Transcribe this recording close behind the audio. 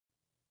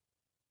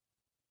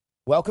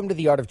Welcome to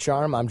The Art of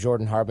Charm. I'm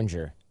Jordan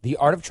Harbinger. The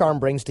Art of Charm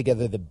brings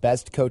together the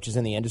best coaches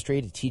in the industry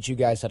to teach you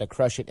guys how to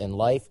crush it in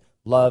life,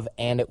 love,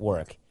 and at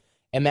work.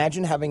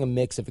 Imagine having a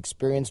mix of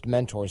experienced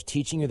mentors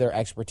teaching you their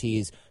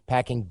expertise,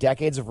 packing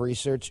decades of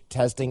research,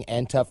 testing,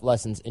 and tough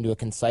lessons into a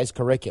concise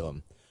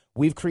curriculum.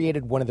 We've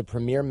created one of the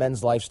premier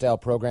men's lifestyle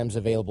programs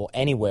available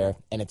anywhere,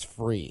 and it's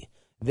free.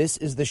 This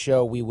is the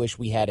show we wish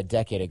we had a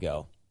decade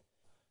ago.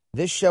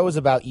 This show is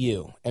about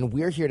you, and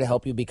we're here to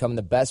help you become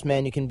the best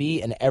man you can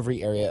be in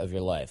every area of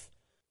your life.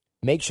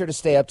 Make sure to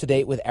stay up to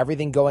date with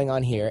everything going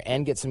on here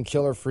and get some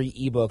killer free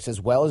ebooks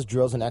as well as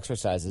drills and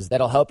exercises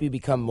that'll help you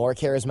become more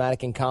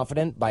charismatic and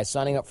confident by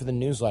signing up for the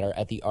newsletter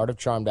at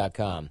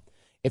theartofcharm.com.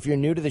 If you're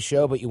new to the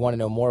show but you want to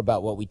know more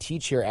about what we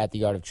teach here at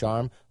The Art of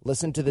Charm,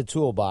 listen to the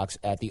Toolbox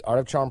at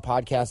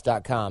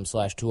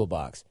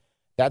theartofcharmpodcast.com/toolbox.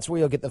 That's where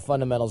you'll get the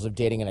fundamentals of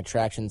dating and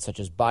attraction such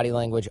as body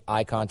language,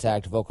 eye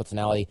contact, vocal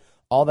tonality,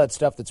 all that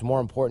stuff that's more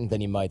important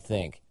than you might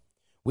think.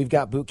 We've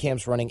got boot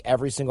camps running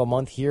every single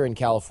month here in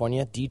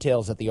California.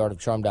 Details at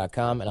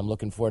theartofcharm.com, and I'm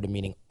looking forward to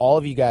meeting all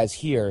of you guys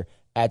here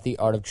at The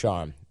Art of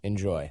Charm.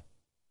 Enjoy.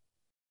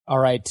 All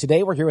right,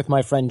 today we're here with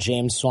my friend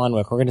James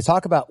Swanwick. We're going to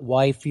talk about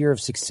why fear of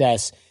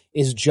success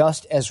is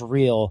just as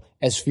real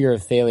as fear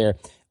of failure.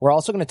 We're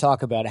also going to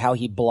talk about how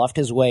he bluffed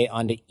his way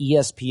onto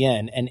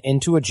ESPN and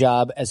into a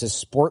job as a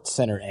sports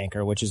center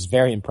anchor, which is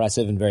very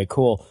impressive and very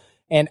cool,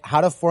 and how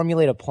to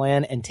formulate a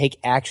plan and take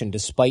action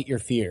despite your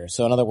fear.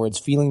 So in other words,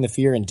 feeling the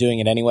fear and doing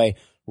it anyway,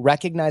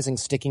 recognizing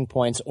sticking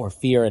points or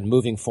fear and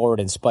moving forward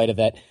in spite of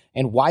that,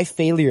 and why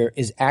failure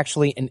is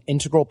actually an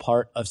integral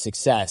part of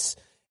success.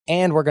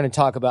 And we're going to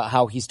talk about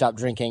how he stopped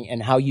drinking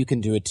and how you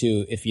can do it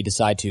too if you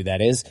decide to, that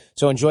is.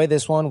 So enjoy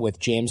this one with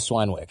James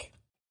Swanwick.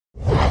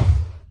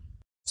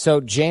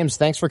 So James,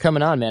 thanks for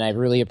coming on, man. I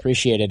really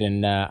appreciate it.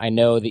 And I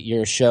know that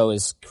your show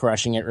is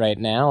crushing it right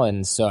now.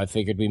 And so I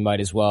figured we might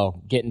as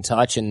well get in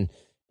touch and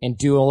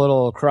do a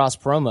little cross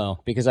promo,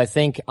 because I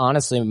think,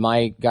 honestly,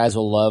 my guys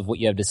will love what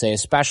you have to say,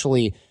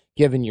 especially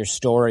given your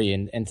story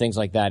and things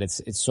like that.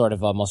 It's sort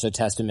of almost a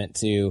testament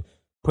to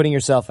putting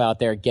yourself out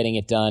there, getting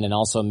it done, and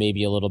also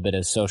maybe a little bit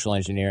of social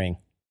engineering.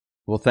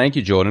 Well, thank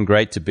you, Jordan.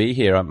 Great to be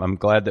here. I'm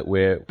glad that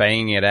we're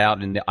banging it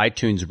out in the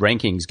iTunes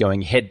rankings,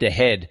 going head to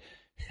head.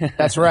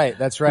 That's right.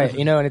 That's right.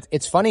 You know, and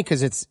it's funny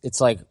because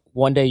it's like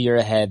one day you're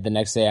ahead, the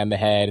next day I'm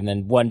ahead, and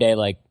then one day,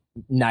 like,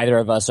 neither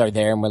of us are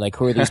there, and we're like,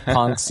 who are these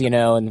punks, you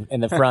know,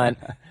 in the front.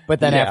 But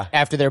then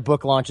after their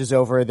book launch is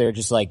over, they're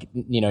just like,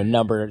 you know,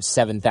 number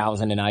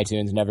 7,000 in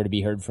iTunes, never to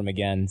be heard from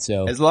again.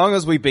 So as long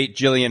as we beat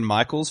Jillian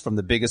Michaels from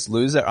The Biggest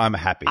Loser, I'm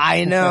happy.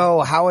 I know.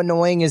 How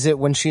annoying is it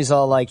when she's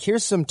all like,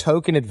 here's some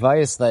token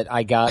advice that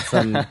I got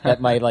from that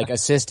my like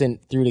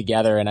assistant threw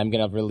together, and I'm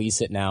going to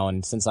release it now.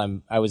 And since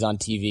I was on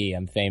TV,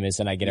 I'm famous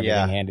and I get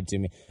everything handed to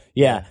me.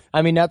 Yeah.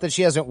 I mean, not that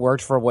she hasn't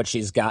worked for what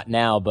she's got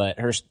now, but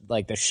her,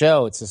 like, the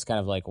show, it's just kind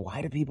of like,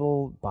 why do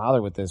people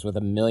bother with this with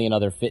a million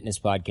other fitness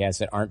podcasts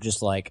that aren't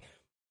just like,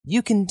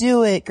 you can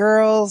do it,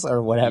 girls,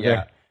 or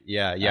whatever.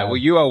 Yeah. Well,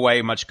 you are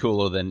way much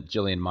cooler than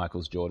Jillian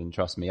Michaels, Jordan.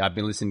 Trust me. I've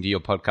been listening to your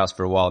podcast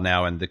for a while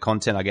now, and the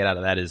content I get out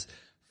of that is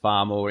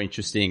far more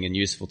interesting and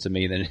useful to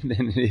me than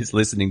it is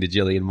listening to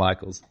Jillian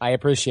Michaels. I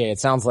appreciate it.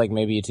 Sounds like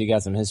maybe you two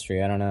got some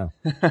history. I don't know.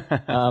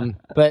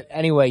 But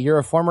anyway, you're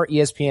a former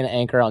ESPN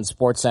anchor on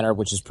SportsCenter,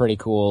 which is pretty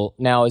cool.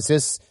 Now, is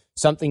this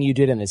something you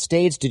did in the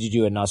States? Did you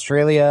do it in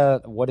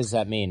Australia? What does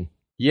that mean?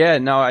 Yeah,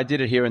 no, I did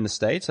it here in the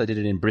States. I did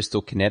it in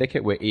Bristol,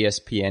 Connecticut, where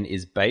ESPN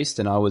is based,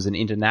 and I was an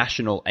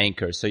international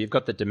anchor. So you've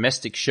got the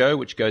domestic show,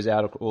 which goes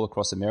out all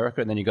across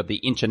America, and then you've got the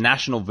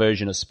international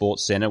version of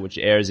SportsCenter, which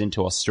airs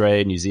into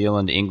Australia, New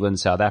Zealand, England,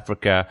 South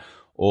Africa,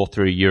 all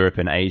through Europe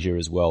and Asia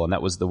as well. And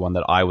that was the one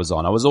that I was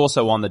on. I was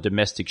also on the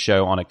domestic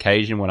show on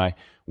occasion when I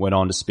went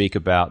on to speak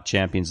about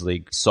Champions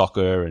League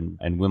soccer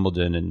and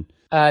Wimbledon. And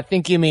I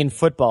think you mean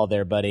football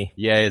there, buddy.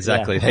 Yeah,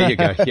 exactly. Yeah. There you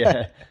go.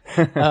 Yeah.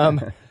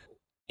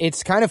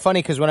 It's kind of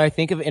funny because when I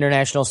think of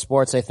international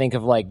sports, I think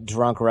of like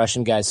drunk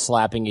Russian guys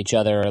slapping each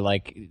other, or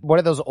like, what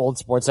are those old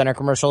SportsCenter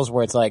commercials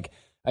where it's like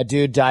a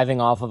dude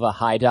diving off of a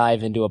high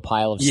dive into a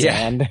pile of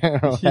sand or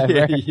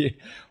whatever? Yeah.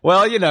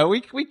 Well, you know,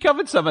 we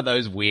covered some of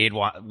those weird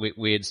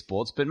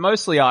sports, but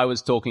mostly I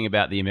was talking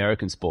about the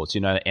American sports,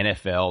 you know,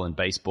 NFL and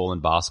baseball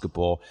and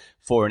basketball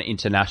for an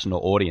international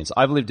audience.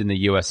 I've lived in the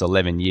US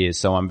 11 years,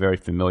 so I'm very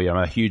familiar.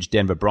 I'm a huge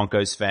Denver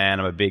Broncos fan.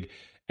 I'm a big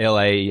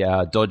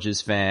LA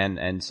Dodgers fan,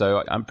 and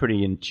so I'm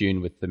pretty in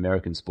tune with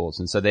American sports,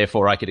 and so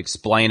therefore I could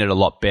explain it a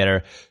lot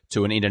better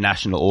to an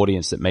international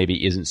audience that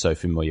maybe isn't so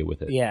familiar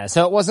with it. Yeah,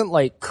 so it wasn't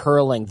like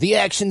curling. The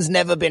action's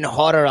never been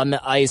hotter on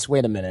the ice.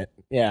 Wait a minute.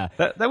 Yeah.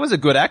 That was a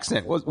good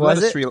accent. Was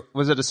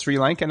it a Sri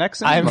Lankan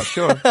accent? I'm not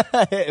sure.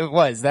 It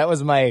was. That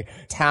was my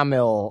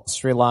Tamil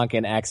Sri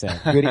Lankan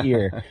accent. Good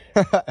ear.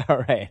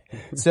 All right.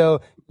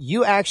 So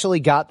you actually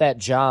got that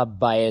job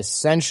by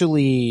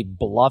essentially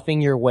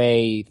bluffing your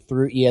way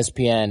through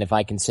ESPN, if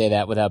I can say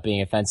that without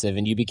being offensive,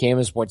 and you became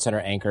a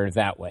SportsCenter anchor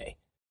that way.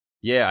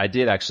 Yeah, I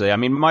did actually. I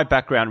mean, my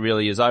background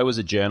really is I was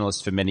a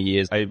journalist for many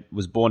years. I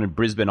was born in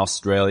Brisbane,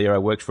 Australia. I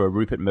worked for a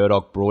Rupert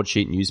Murdoch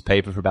broadsheet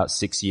newspaper for about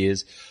 6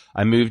 years.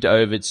 I moved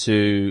over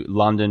to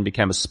London,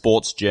 became a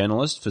sports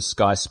journalist for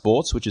Sky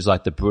Sports, which is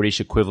like the British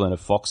equivalent of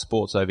Fox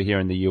Sports over here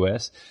in the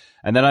US.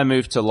 And then I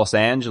moved to Los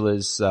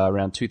Angeles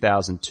around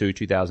 2002,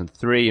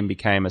 2003 and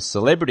became a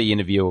celebrity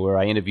interviewer where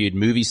I interviewed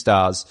movie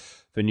stars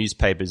for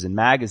newspapers and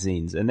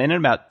magazines. And then in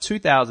about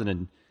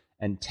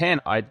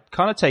 2010, I'd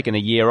kind of taken a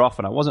year off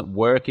and I wasn't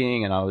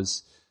working and I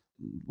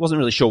wasn't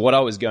really sure what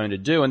I was going to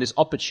do. And this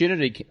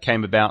opportunity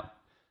came about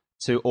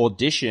to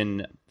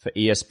audition for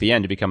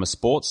ESPN to become a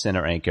sports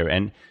center anchor.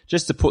 And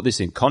just to put this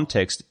in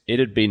context, it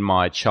had been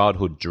my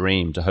childhood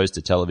dream to host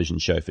a television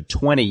show. For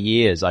 20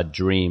 years, I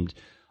dreamed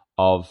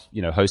of,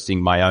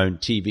 hosting my own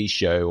TV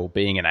show or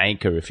being an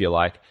anchor, if you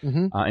like.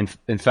 Mm-hmm.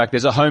 In fact,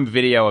 there's a home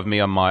video of me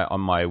on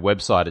my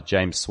website at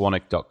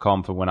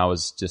jamesswanwick.com for when I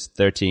was just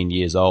 13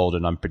 years old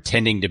and I'm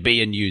pretending to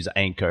be a news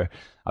anchor.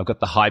 I've got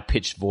the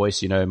high-pitched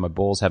voice, my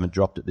balls haven't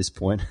dropped at this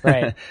point.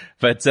 Right.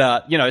 But,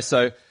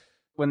 so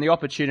when the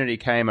opportunity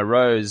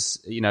arose,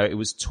 it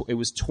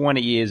was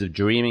 20 years of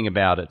dreaming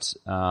about it.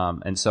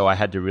 And so I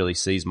had to really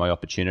seize my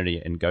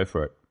opportunity and go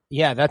for it.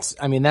 Yeah, that's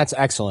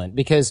excellent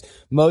because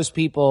most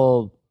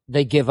people,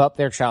 they give up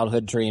their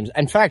childhood dreams.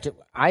 In fact,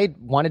 I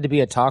wanted to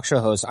be a talk show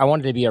host. I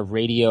wanted to be a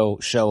radio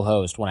show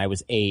host when I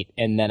was 8,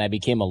 and then I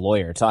became a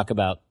lawyer. Talk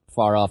about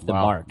far off the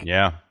mark.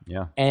 Yeah.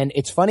 And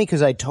it's funny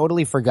because I'd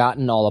totally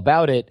forgotten all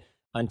about it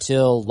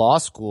until law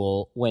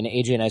school when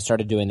AJ and I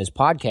started doing this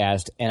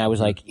podcast. And I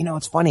was like,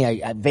 it's funny.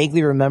 I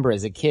vaguely remember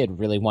as a kid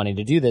really wanting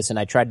to do this, and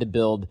I tried to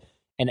build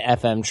an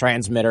FM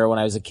transmitter when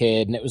I was a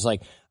kid, and it was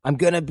like, I'm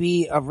going to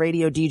be a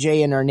radio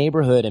DJ in our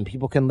neighborhood and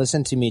people can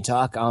listen to me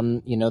talk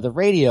on, the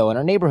radio in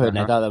our neighborhood. And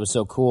I thought that was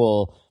so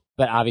cool.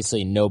 But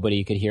obviously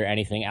nobody could hear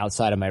anything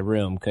outside of my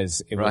room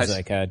because it was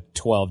like a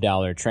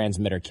 $12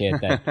 transmitter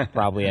kit that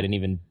probably I didn't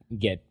even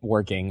get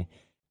working.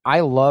 I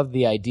love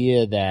the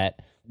idea that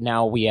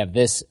now we have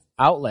this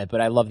outlet,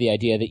 but I love the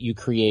idea that you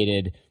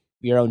created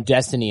your own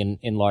destiny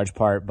in large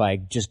part by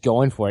just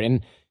going for it.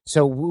 And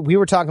so we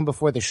were talking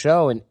before the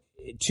show, and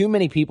too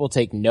many people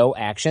take no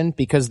action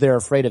because they're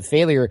afraid of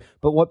failure.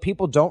 But what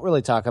people don't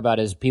really talk about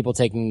is people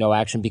taking no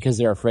action because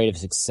they're afraid of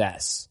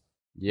success.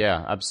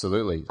 Yeah,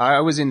 absolutely.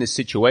 I was in this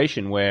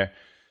situation where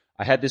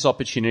I had this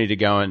opportunity to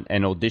go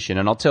and audition,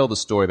 and I'll tell the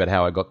story about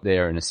how I got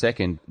there in a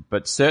second.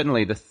 But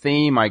certainly the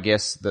theme, I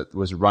guess, that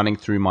was running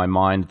through my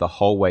mind the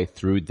whole way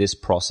through this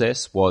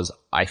process was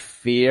I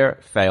fear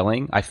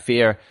failing. I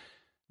fear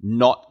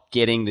not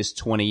getting this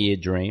 20-year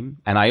dream.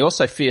 And I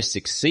also fear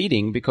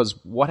succeeding because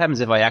what happens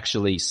if I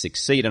actually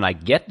succeed and I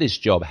get this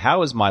job?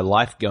 How is my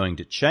life going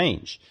to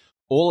change?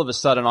 All of a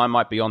sudden, I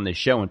might be on this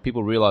show and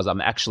people realize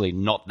I'm actually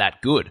not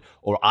that good.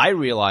 Or I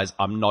realize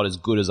I'm not as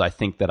good as I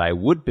think that I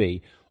would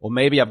be. Or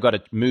maybe I've got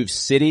to move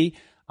city.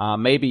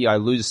 Maybe I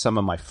lose some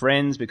of my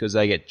friends because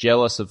they get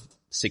jealous of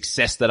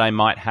success that I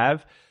might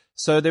have.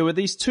 So there were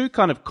these two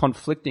kind of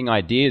conflicting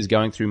ideas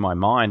going through my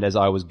mind as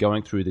I was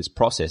going through this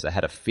process. I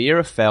had a fear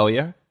of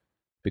failure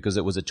because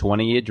it was a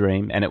 20-year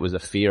dream, and it was a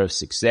fear of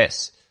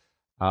success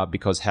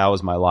because how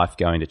is my life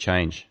going to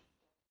change?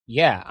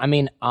 Yeah, I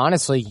mean,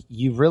 honestly,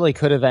 you really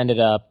could have ended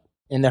up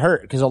in the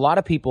hurt because a lot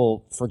of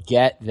people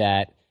forget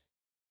that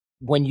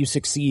when you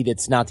succeed,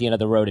 it's not the end of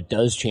the road. It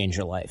does change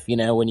your life.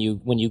 When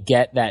you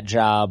get that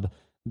job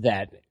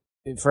that,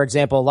 for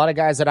example, a lot of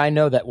guys that I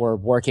know that were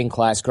working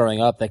class growing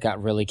up that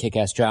got really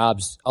kick-ass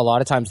jobs, a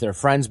lot of times their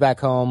friends back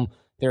home,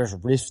 there's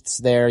rifts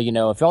there.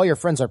 If all your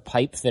friends are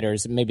pipe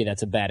fitters, maybe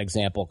that's a bad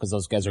example because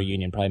those guys are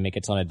union, probably make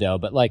a ton of dough.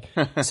 But like,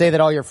 say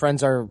that all your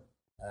friends are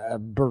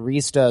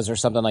baristas or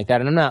something like that.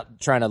 And I'm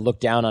not trying to look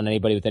down on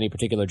anybody with any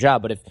particular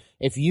job, but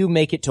if you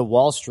make it to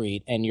Wall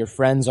Street and your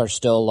friends are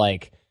still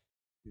like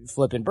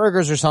flipping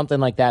burgers or something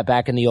like that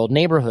back in the old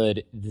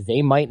neighborhood,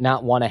 they might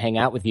not want to hang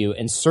out with you.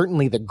 And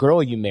certainly the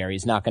girl you marry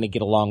is not going to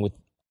get along with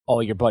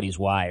all your buddies'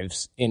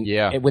 wives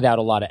without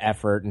a lot of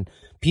effort. And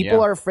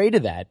people are afraid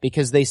of that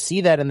because they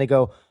see that and they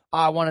go,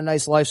 I want a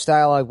nice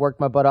lifestyle. I've worked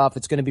my butt off.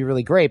 It's going to be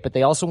really great. But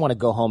they also want to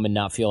go home and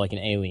not feel like an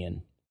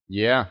alien.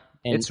 Yeah.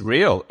 And it's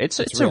real. It's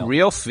a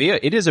real fear.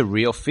 It is a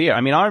real fear.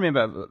 I mean, I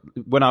remember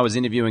when I was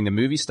interviewing the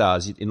movie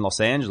stars in Los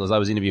Angeles, I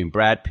was interviewing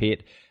Brad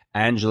Pitt,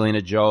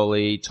 Angelina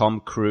Jolie,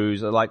 Tom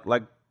Cruise,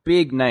 like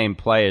big name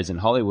players in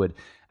Hollywood.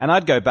 And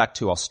I'd go back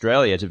to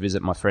Australia to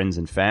visit my friends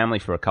and family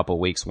for a couple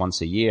of weeks once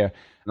a year.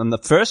 And on the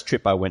first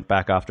trip I went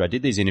back after I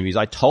did these interviews,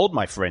 I told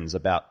my friends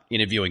about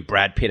interviewing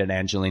Brad Pitt and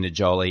Angelina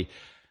Jolie.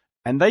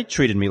 And they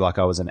treated me like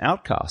I was an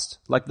outcast.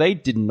 Like they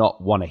did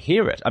not want to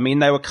hear it. I mean,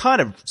 they were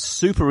kind of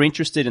super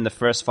interested in the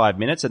first 5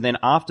 minutes. And then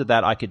after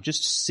that, I could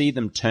just see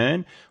them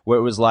turn where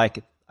it was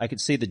like, I could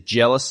see the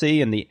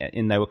jealousy and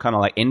they were kind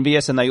of like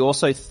envious. And they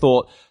also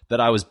thought that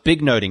I was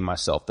big noting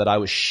myself, that I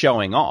was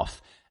showing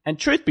off. And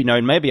truth be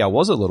known, maybe I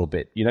was a little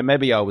bit,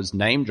 maybe I was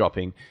name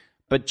dropping.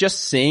 But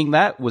just seeing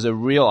that was a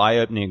real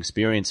eye-opening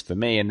experience for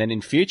me. And then in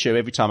future,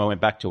 every time I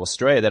went back to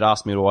Australia, they'd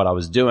ask me what I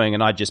was doing,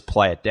 and I'd just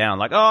play it down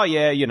like, oh,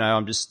 yeah,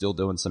 I'm just still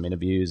doing some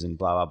interviews and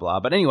blah, blah, blah.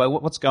 But anyway,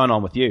 what's going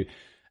on with you?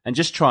 and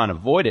just try and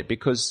avoid it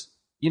because,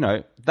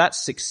 that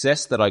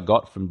success that I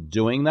got from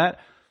doing that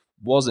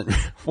wasn't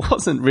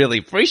really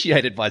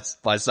appreciated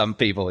by some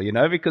people,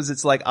 because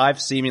it's like I've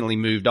seemingly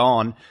moved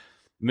on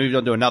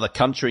to another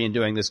country and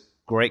doing this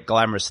great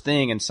glamorous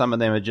thing, and some of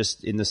them are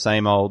just in the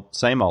same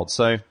old.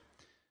 So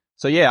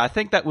yeah, I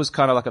think that was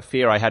kind of like a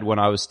fear I had when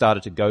I was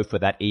started to go for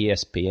that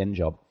ESPN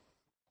job.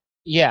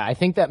 Yeah, I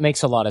think that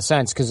makes a lot of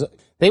sense because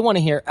they want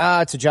to hear,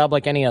 it's a job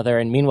like any other,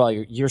 and meanwhile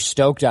you're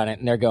stoked on it,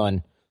 and they're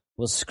going,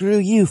 well, screw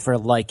you for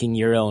liking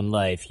your own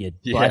life, you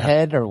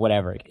butthead, or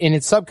whatever. And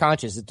it's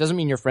subconscious. It doesn't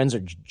mean your friends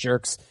are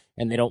jerks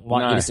and they don't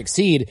want you to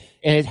succeed.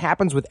 And it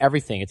happens with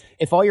everything.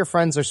 If all your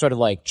friends are sort of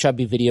like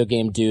chubby video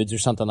game dudes or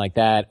something like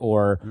that,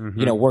 or,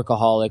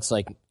 workaholics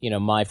like,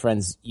 my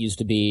friends used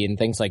to be and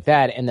things like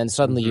that, and then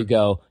suddenly you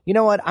go, you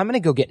know what, I'm going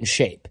to go get in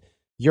shape.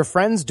 Your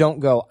friends don't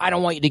go, I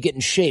don't want you to get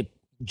in shape,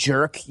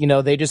 jerk.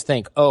 They just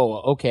think,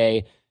 oh,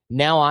 okay,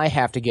 now I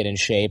have to get in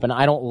shape, and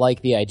I don't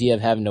like the idea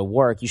of having to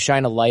work. You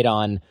shine a light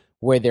on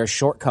where their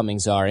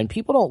shortcomings are, and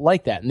people don't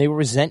like that, and they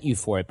resent you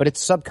for it. But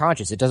it's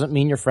subconscious. It doesn't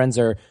mean your friends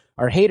are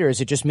haters.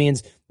 It just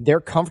means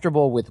they're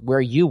comfortable with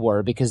where you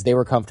were because they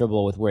were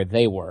comfortable with where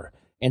they were.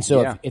 And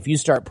so if you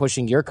start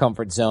pushing your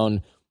comfort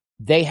zone,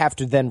 they have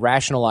to then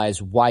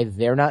rationalize why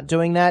they're not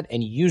doing that.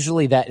 And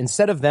usually that,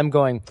 instead of them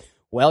going,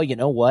 well, you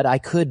know what, I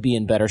could be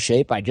in better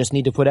shape, I just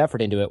need to put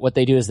effort into it, what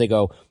they do is they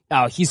go,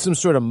 oh, he's some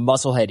sort of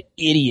musclehead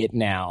idiot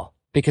now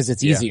because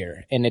it's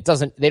easier. And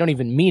they don't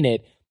even mean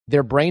it.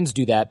 Their brains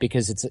do that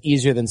because it's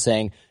easier than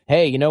saying,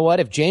 hey, you know what,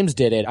 if James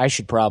did it, I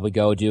should probably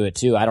go do it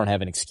too. I don't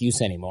have an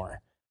excuse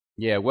anymore.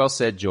 Yeah, well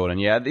said, Jordan.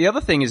 Yeah, the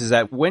other thing is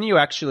that when you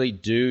actually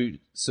do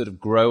sort of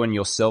grow in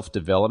your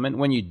self-development,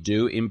 when you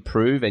do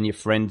improve and your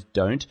friends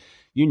don't,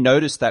 you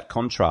notice that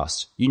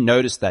contrast. You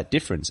notice that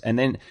difference. And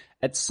then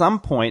at some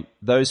point,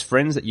 those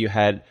friends that you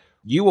had,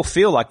 you will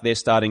feel like they're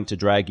starting to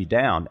drag you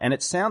down. And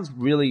it sounds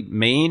really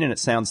mean and it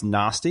sounds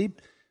nasty,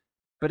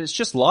 but it's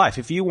just life.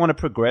 If you want to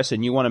progress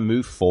and you want to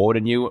move forward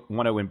and you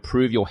want to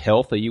improve your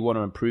health or you want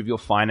to improve your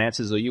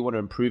finances or you want to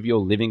improve your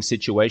living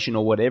situation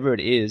or whatever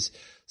it is,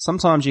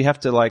 sometimes you have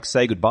to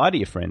say goodbye to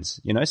your friends.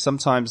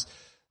 Sometimes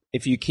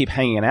if you keep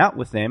hanging out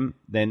with them,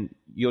 then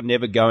you're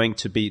never going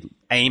to be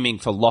aiming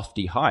for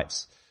lofty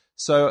heights.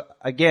 So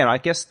again, I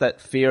guess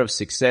that fear of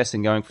success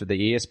and going for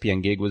the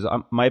ESPN gig was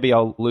maybe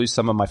I'll lose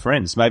some of my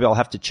friends. Maybe I'll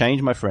have to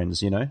change my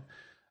friends,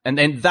 And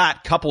then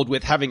that coupled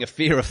with having a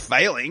fear of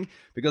failing,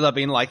 because I've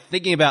been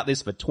thinking about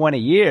this for 20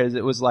 years,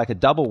 it was like a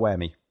double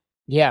whammy.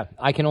 Yeah,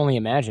 I can only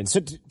imagine. So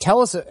tell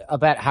us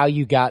about how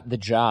you got the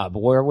job.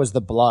 Where was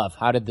the bluff?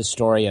 How did the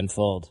story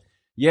unfold?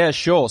 Yeah,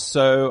 sure.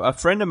 So a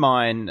friend of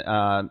mine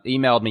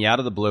emailed me out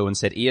of the blue and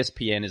said,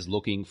 ESPN is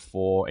looking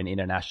for an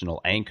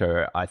international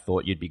anchor. I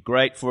thought you'd be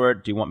great for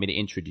it. Do you want me to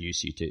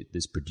introduce you to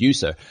this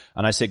producer?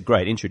 And I said,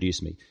 great,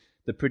 introduce me.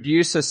 The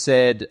producer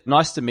said,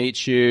 nice to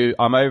meet you.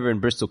 I'm over in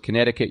Bristol,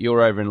 Connecticut.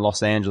 You're over in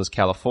Los Angeles,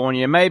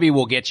 California. Maybe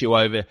we'll get you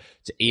over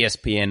to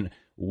ESPN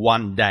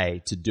one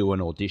day to do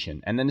an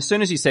audition. And then as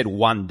soon as he said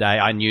one day,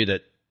 I knew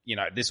that,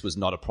 this was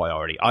not a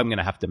priority. I'm going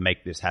to have to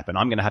make this happen.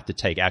 I'm going to have to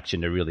take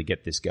action to really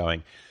get this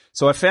going.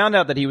 So I found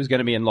out that he was going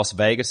to be in Las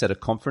Vegas at a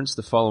conference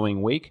the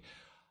following week.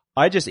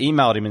 I just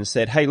emailed him and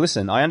said, hey,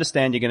 listen, I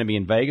understand you're going to be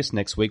in Vegas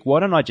next week. Why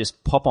don't I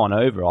just pop on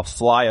over? I'll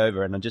fly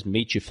over and I'll just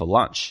meet you for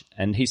lunch.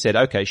 And he said,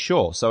 okay,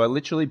 sure. So I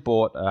literally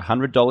bought a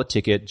 $100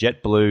 ticket,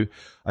 JetBlue.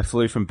 I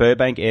flew from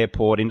Burbank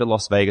Airport into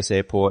Las Vegas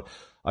Airport.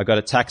 I got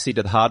a taxi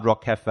to the Hard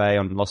Rock Cafe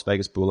on Las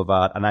Vegas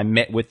Boulevard, and I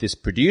met with this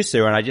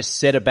producer, and I just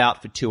set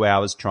about for 2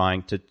 hours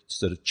trying to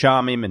sort of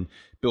charm him and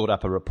build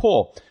up a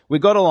rapport. We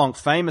got along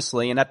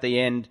famously, and at the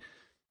end,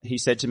 he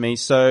said to me,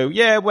 so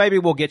yeah, maybe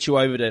we'll get you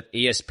over to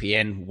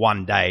ESPN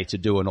one day to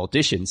do an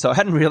audition. So I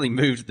hadn't really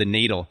moved the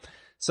needle.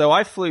 So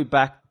I flew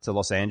back to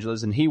Los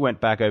Angeles and he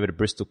went back over to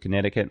Bristol,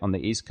 Connecticut on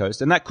the East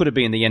Coast. And that could have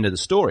been the end of the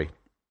story.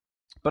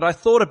 But I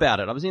thought about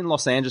it. I was in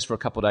Los Angeles for a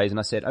couple of days and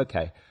I said,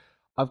 okay,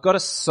 I've got to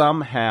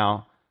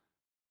somehow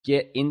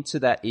get into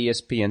that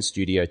ESPN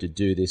studio to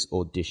do this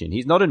audition.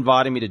 He's not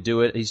inviting me to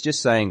do it. He's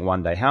just saying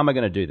one day, how am I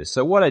going to do this?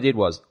 So what I did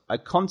was I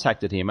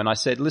contacted him and I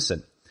said,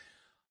 listen,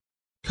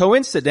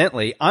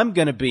 coincidentally, I'm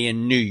going to be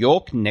in New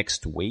York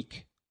next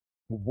week.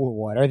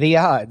 What are the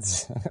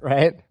odds,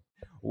 right?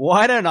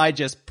 Why don't I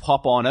just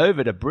pop on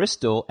over to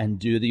Bristol and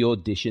do the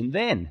audition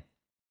then?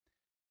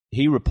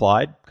 He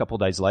replied a couple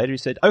of days later. He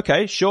said,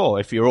 okay, sure.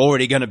 If you're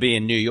already going to be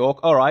in New York,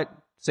 all right.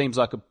 Seems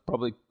like a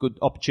probably good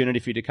opportunity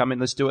for you to come in.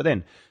 Let's do it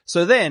then.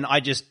 So then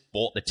I just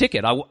bought the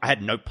ticket. I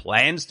had no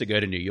plans to go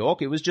to New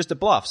York. It was just a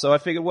bluff. So I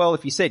figured, well,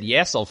 if he said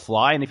yes, I'll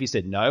fly. And if he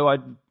said no, I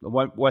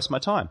won't waste my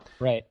time.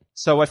 Right.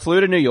 So I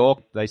flew to New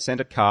York. They sent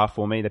a car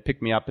for me. They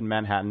picked me up in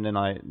Manhattan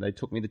and they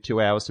took me the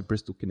 2 hours to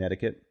Bristol,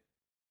 Connecticut.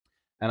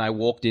 And I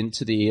walked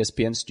into the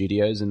ESPN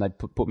studios and they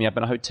put me up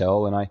in a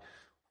hotel and I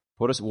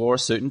wore a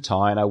suit and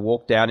tie, and I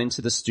walked down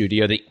into the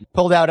studio.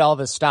 Pulled out all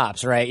the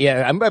stops, right?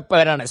 Yeah, I'm going to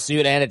put on a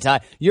suit and a tie.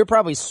 You're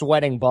probably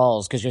sweating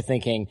balls because you're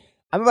thinking,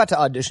 I'm about to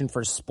audition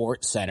for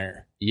Sports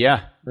Center,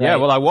 Yeah. Right? Yeah,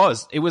 well, I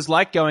was. It was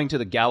like going to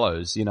the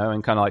gallows, in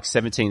kind of like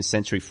 17th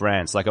century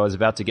France. Like I was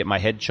about to get my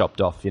head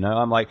chopped off,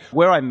 I'm like,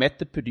 where I met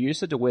the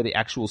producer to where the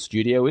actual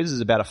studio is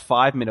about a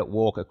 5-minute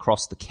walk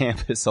across the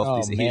campus of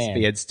these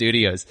ESPN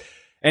studios.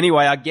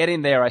 Anyway, I get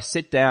in there, I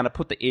sit down, I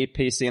put the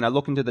earpiece in, I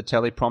look into the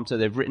teleprompter.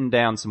 They've written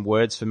down some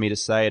words for me to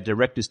say. A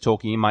director's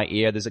talking in my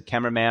ear. There's a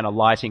cameraman, a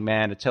lighting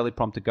man, a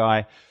teleprompter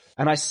guy.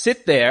 And I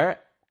sit there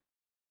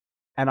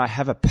and I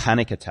have a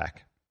panic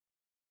attack.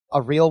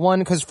 A real one?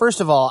 Because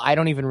first of all, I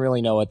don't even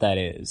really know what that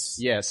is.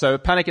 Yeah, so a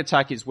panic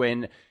attack is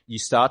when you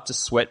start to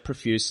sweat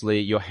profusely,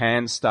 your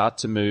hands start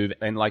to move,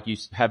 and like you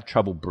have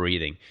trouble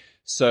breathing.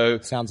 So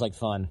sounds like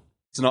fun.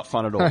 It's not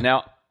fun at all.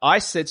 Now, I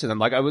said to them,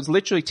 like I was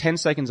literally 10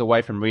 seconds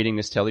away from reading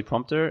this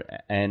teleprompter,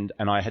 and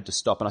I had to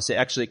stop. And I said,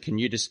 actually, can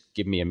you just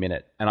give me a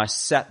minute? And I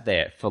sat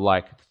there for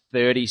like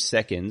 30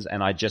 seconds,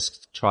 and I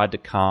just tried to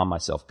calm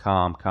myself.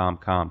 Calm.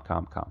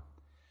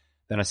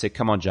 Then I said,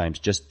 come on, James,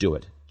 just do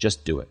it.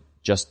 Just do it.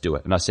 Just do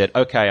it. And I said,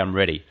 okay, I'm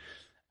ready.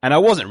 And I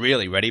wasn't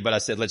really ready, but I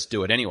said, let's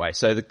do it anyway.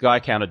 So the guy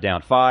counted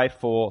down 5,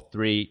 4,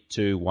 3,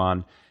 2,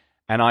 1.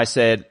 And I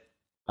said,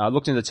 I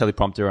looked into the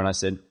teleprompter and I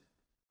said,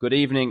 good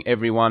evening,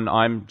 everyone.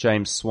 I'm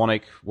James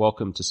Swanwick.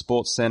 Welcome to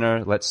Sports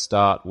Center. Let's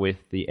start with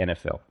the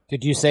NFL.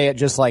 Did you say it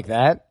just like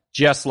that?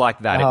 Just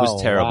like that. It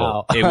was terrible.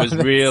 Wow. It was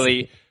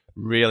really,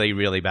 really,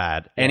 really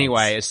bad.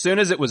 Anyway, as soon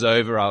as it was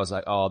over, I was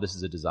like, oh, this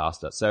is a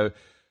disaster. So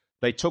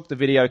they took the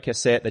video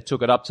cassette, they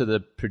took it up to the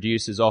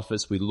producer's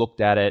office, we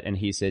looked at it, and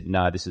he said,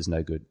 no, this is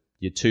no good.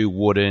 You're too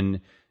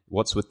wooden.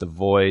 What's with the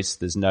voice?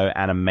 There's no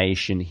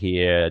animation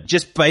here.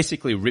 Just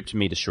basically ripped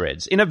me to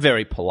shreds in a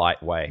very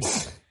polite way.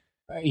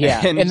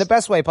 Yeah, in the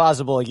best way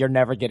possible. You're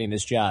never getting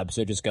this job,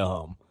 so just go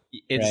home.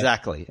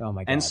 Exactly. Right? Oh,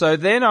 my God. And so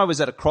then I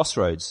was at a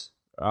crossroads.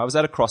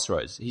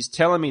 He's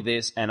telling me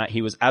this, and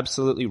he was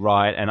absolutely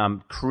right, and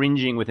I'm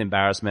cringing with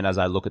embarrassment as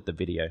I look at the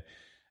video.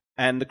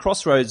 And the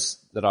crossroads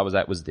that I was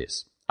at was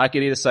this. I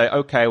could either say,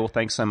 okay, well,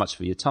 thanks so much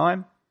for your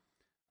time.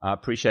 I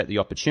appreciate the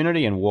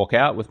opportunity and walk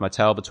out with my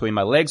tail between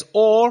my legs,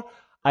 or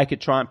I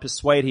could try and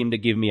persuade him to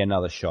give me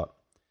another shot.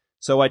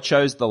 So I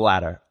chose the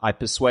latter. I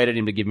persuaded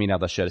him to give me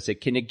another shot. I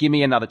said, can you give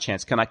me another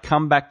chance? Can I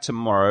come back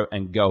tomorrow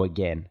and go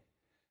again?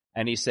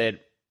 And he said,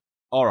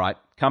 all right,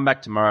 come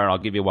back tomorrow and I'll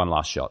give you one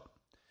last shot.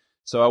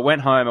 So I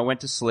went home, I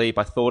went to sleep,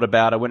 I thought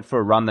about it, I went for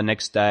a run the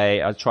next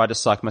day, I tried to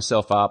psych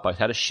myself up, I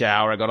had a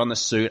shower, I got on the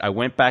suit, I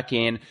went back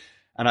in,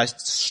 and I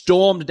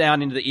stormed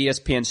down into the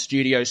ESPN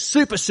studio,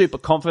 super, super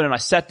confident. I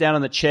sat down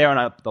in the chair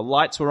and the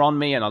lights were on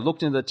me and I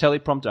looked into the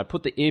teleprompter, I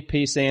put the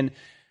earpiece in,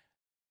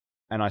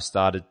 and I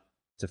started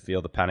to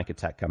feel the panic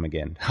attack come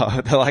again.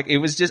 Like it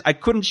was just, I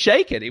couldn't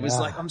shake it. It was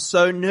like, I'm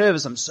so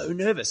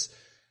nervous.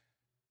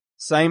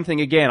 Same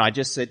thing again. I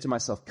just said to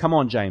myself, come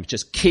on, James,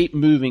 just keep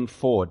moving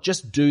forward.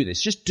 Just do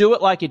this. Just do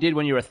it like you did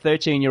when you were a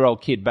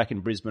 13-year-old kid back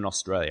in Brisbane,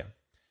 Australia.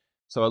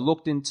 So I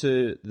looked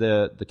into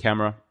the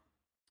camera.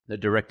 The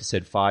director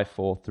said 5,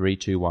 4, 3,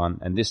 2, 1.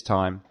 And this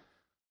time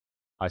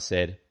I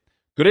said,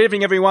 good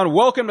evening, everyone.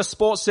 Welcome to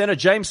Sports Center.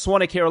 James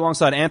Swanwick here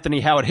alongside Anthony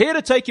Howard, here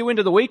to take you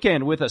into the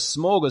weekend with a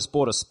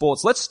smorgasbord of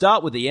sports. Let's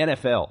start with the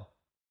NFL.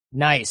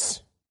 Nice.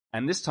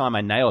 And this time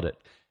I nailed it.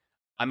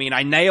 I mean,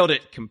 I nailed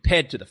it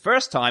compared to the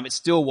first time. It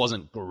still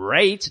wasn't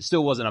great. It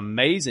still wasn't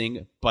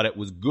amazing, but it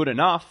was good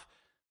enough.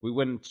 We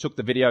went and took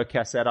the video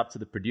cassette up to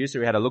the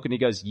producer. He had a look and he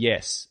goes,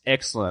 yes,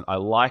 excellent. I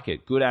like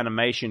it. Good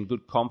animation,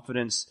 good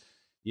confidence.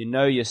 You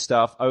know your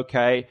stuff.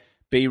 Okay,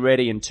 be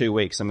ready in 2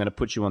 weeks. I'm going to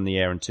put you on the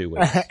air in 2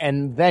 weeks.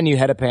 And then you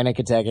had a panic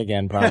attack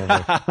again, probably.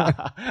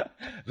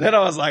 Then I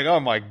was like, oh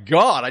my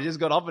God, I just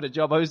got offered a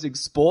job hosting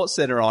Sports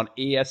Center on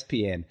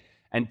ESPN.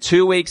 And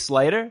 2 weeks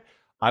later,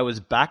 I was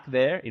back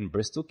there in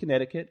Bristol,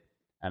 Connecticut,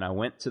 and I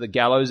went to the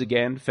gallows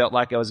again, felt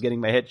like I was getting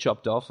my head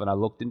chopped off, and I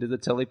looked into the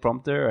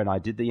teleprompter and I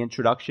did the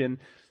introduction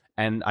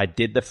and I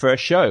did the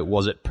first show.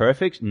 Was it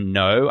perfect?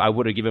 No, I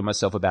would have given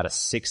myself about a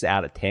 6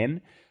 out of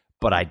 10.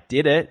 But I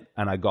did it,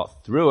 and I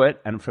got through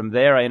it, and from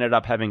there I ended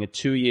up having a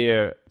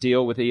 2-year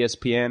deal with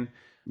ESPN.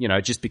 You know,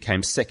 it just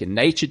became second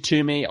nature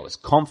to me. I was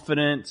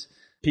confident.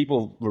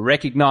 People were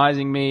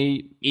recognizing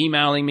me,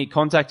 emailing me,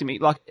 contacting me.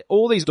 Like,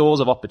 all these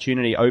doors of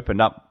opportunity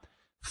opened up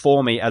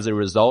for me as a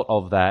result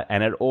of that,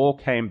 and it all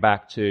came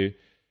back to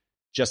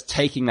just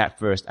taking that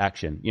first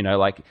action. You know,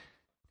 like,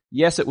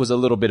 yes, it was a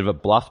little bit of a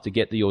bluff to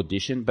get the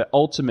audition, but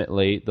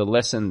ultimately the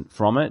lesson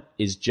from it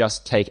is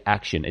just take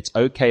action. It's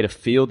okay to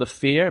feel the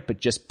fear, but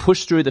just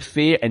push through the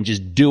fear and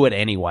just do it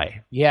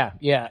anyway. Yeah.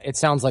 It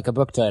sounds like a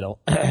book title,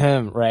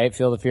 right?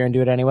 Feel the fear and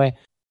do it anyway.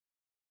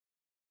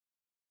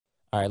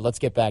 All right, let's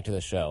get back to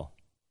the show.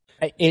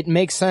 It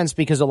makes sense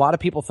because a lot of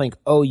people think,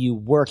 oh, you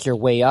work your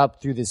way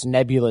up through this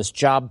nebulous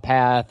job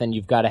path and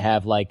you've got to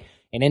have like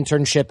an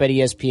internship at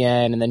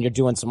ESPN and then you're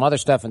doing some other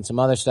stuff and some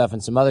other stuff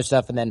and some other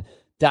stuff and then ...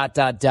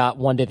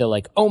 One day they're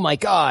like, oh my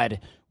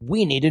God,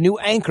 we need a new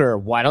anchor.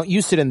 Why don't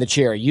you sit in the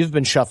chair? You've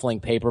been shuffling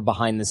paper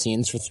behind the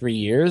scenes for 3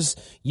 years.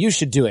 You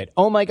should do it.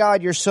 Oh my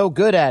God, you're so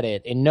good at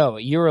it. And no,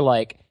 you were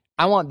like,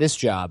 I want this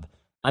job.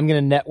 I'm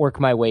going to network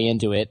my way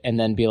into it and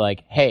then be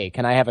like, hey,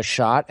 can I have a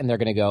shot? And they're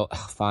going to go,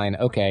 oh, fine,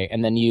 okay.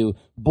 And then you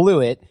blew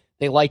it.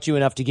 they liked you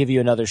enough to give you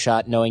another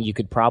shot, knowing you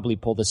could probably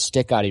pull the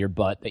stick out of your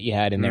butt that you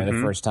had in there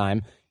the first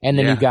time. And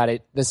then you got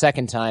it the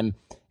second time.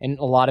 And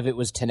a lot of it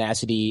was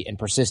tenacity and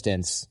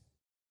persistence.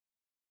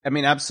 I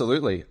mean,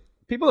 absolutely.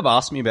 People have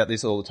asked me about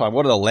this all the time.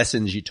 What are the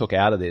lessons you took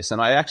out of this? And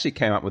I actually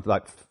came up with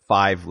like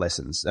 5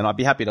 lessons, and I'd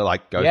be happy to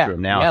like go through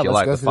them now if you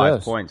like, the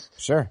 5 points.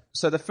 Sure.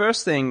 So the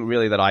first thing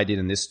really that I did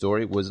in this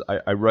story was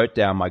I wrote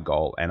down my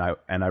goal, and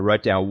I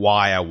wrote down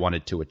why I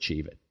wanted to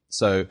achieve it.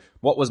 So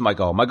what was my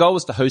goal? My goal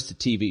was to host a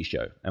TV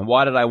show. And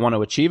why did I want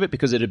to achieve it?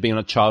 Because it had been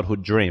a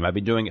childhood dream. I've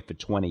been doing it for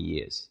 20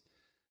 years.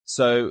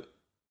 So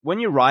when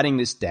you're writing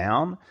this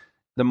down,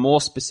 the more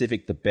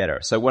specific, the better.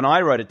 So when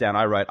I wrote it down,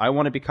 I wrote, I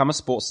want to become a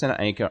SportsCenter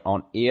anchor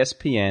on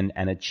ESPN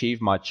and achieve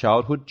my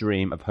childhood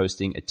dream of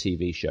hosting a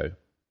TV show.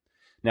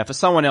 Now, for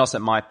someone else, it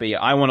might be,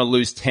 I want to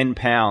lose 10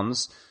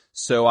 pounds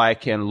so I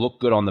can look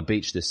good on the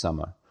beach this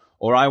summer.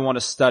 Or I want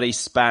to study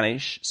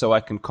Spanish so I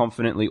can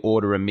confidently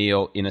order a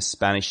meal in a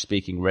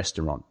Spanish-speaking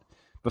restaurant.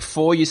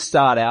 Before you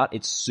start out,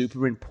 it's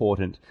super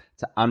important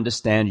to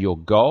understand your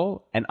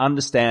goal and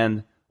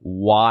understand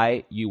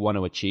why you want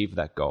to achieve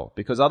that goal.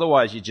 Because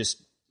otherwise, you're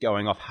just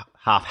going off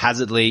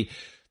haphazardly.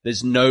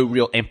 There's no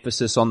real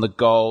emphasis on the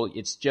goal.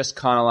 It's just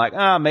kind of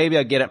like, maybe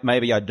I get it,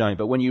 maybe I don't.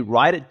 But when you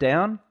write it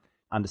down,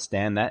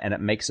 understand that, and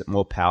it makes it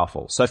more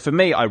powerful. So for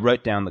me, I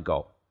wrote down the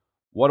goal.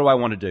 What do I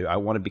want to do? I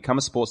want to become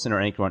a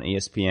SportsCenter anchor on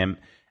ESPN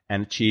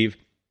and achieve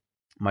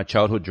my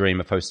childhood dream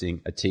of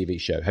hosting a TV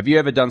show. Have you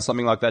ever done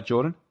something like that,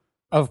 Jordan?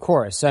 Of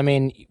course. I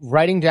mean,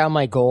 writing down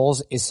my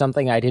goals is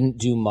something I didn't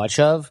do much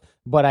of,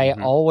 but I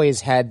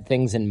always had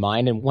things in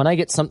mind. And when I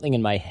get something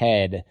in my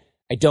head,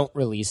 I don't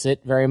release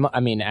it very much. I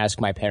mean, ask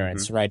my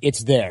parents, right?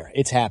 It's there.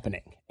 It's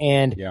happening.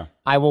 And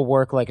I will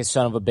work like a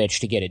son of a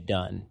bitch to get it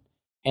done.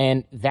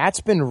 And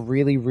that's been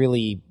really,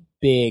 really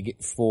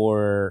big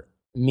for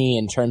me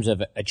in terms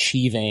of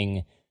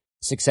achieving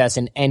success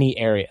in any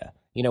area.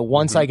 You know,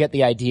 once I get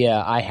the idea,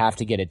 I have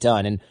to get it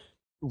done. And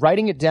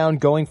writing it down,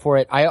 going for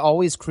it, I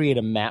always create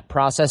a map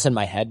process in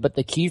my head, but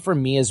the key for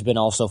me has been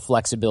also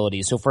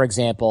flexibility. So for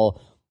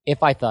example,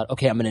 if I thought,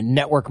 okay, I'm going to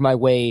network my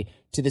way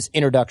to this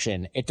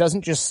introduction, it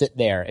doesn't just sit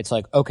there. It's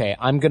like, okay,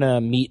 I'm going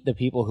to meet the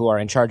people who are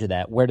in charge of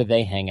that. Where do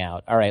they hang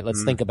out? All right,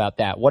 let's think about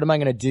that. What am I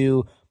going to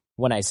do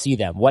when I see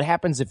them? What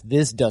happens if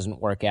this doesn't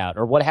work out?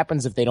 Or what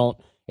happens if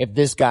if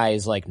this guy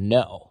is like,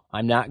 no,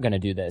 I'm not going to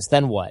do this?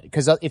 Then what?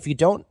 Because if you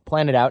don't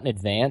plan it out in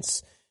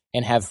advance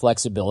and have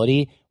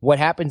flexibility, what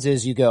happens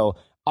is you go,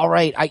 all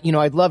right,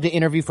 I'd love to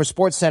interview for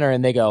SportsCenter.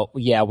 And they go,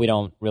 yeah, we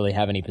don't really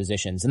have any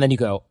positions. And then you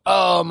go,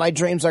 oh, my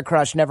dreams are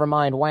crushed. Never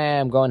mind.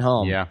 Wham, going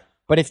home. Yeah.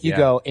 But if you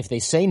go, if they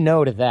say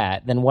no to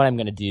that, then what I'm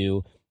going to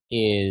do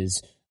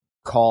is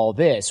call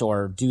this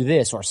or do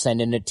this or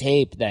send in a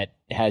tape that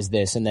has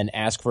this and then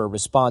ask for a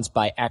response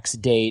by X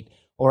date,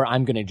 or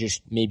I'm going to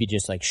maybe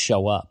just like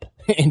show up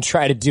and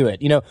try to do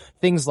it. You know,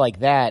 things like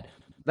that.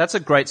 That's a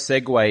great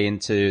segue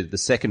into the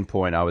second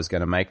point I was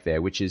going to make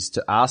there, which is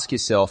to ask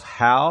yourself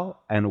how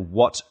and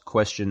what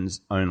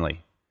questions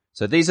only.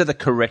 So these are the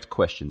correct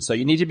questions. So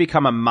you need to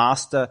become a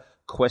master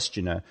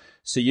questioner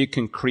so you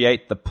can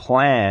create the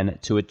plan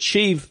to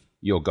achieve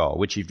your goal,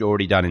 which you've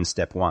already done in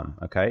step 1.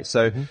 Okay.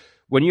 So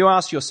when you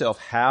ask yourself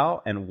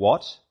how and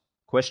what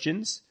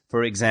questions,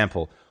 for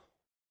example,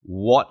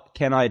 what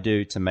can I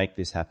do to make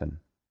this happen?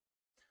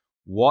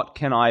 What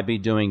can I be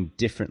doing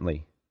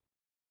differently?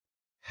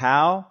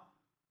 How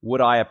would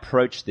I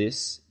approach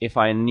this if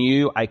I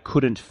knew I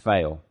couldn't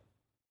fail?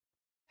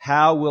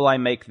 How will I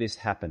make this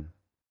happen?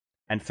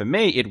 And for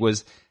me, it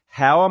was,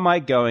 how am I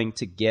going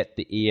to get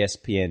the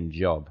ESPN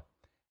job?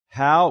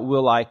 How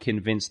will I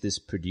convince this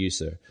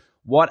producer?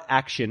 What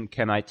action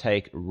can I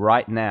take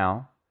right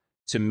now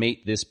to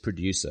meet this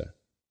producer?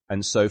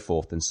 And so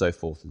forth and so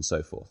forth and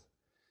so forth.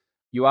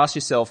 You ask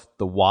yourself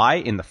the why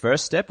in the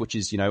first step, which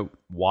is,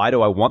 why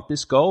do I want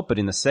this goal? But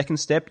in the second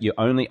step, you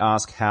only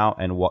ask how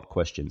and what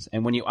questions.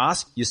 And when you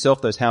ask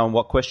yourself those how and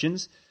what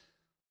questions,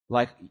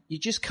 like, you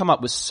just come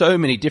up with so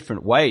many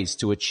different ways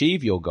to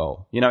achieve your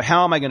goal.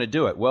 How am I going to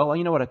do it? Well,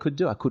 you know what I could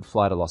do? I could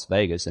fly to Las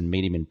Vegas and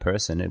meet him in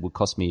person. It would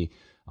cost me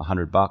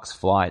 $100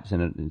 flight,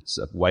 and it's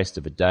a waste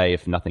of a day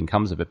if nothing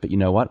comes of it. But you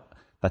know what?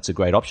 That's a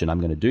great option. I'm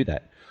going to do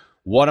that.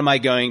 What am I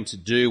going to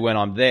do when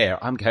I'm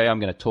there? Okay, I'm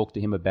going to talk to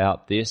him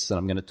about this, and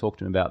I'm going to talk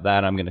to him about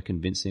that. I'm going to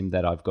convince him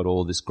that I've got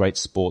all this great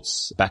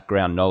sports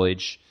background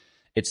knowledge,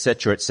 et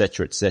cetera, et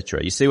cetera, et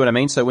cetera. You see what I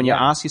mean? So when you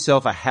ask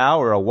yourself a how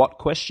or a what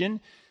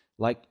question,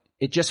 like,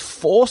 it just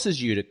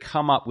forces you to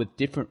come up with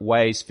different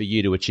ways for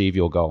you to achieve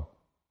your goal.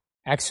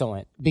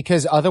 Excellent.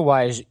 Because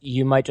otherwise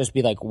you might just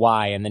be like,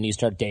 why? And then you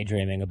start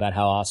daydreaming about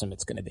how awesome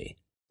it's going to be,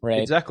 right?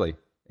 Exactly.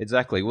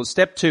 Well,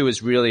 step 2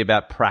 is really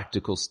about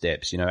practical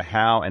steps.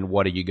 How and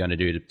what are you going to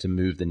do to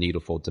move the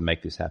needle forward to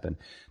make this happen?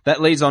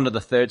 That leads on to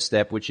the third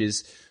step, which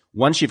is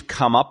once you've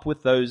come up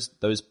with those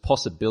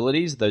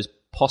possibilities, those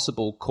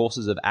possible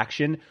courses of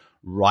action,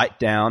 write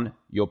down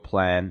your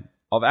plan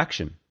of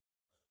action.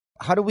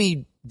 How do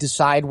we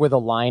decide where the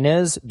line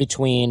is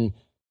between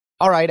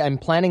all right, I'm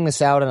planning this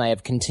out and I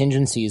have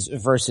contingencies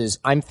versus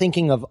I'm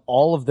thinking of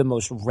all of the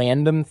most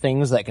random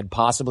things that could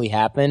possibly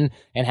happen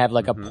and have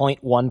like a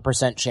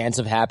 0.1% chance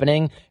of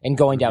happening and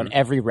going down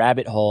every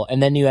rabbit hole.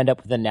 And then you end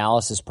up with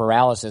analysis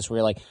paralysis where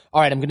you're like,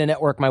 all right, I'm going to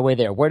network my way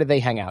there. Where do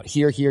they hang out?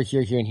 Here, here,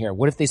 here, here, and here.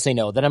 What if they say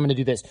no? Then I'm going to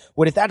do this.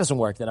 What if that doesn't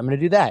work? Then I'm going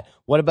to do that.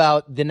 What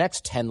about the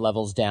next 10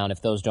 levels down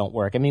if those don't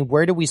work? I mean,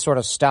 where do we sort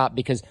of stop?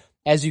 Because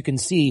as you can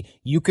see,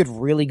 you could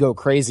really go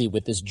crazy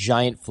with this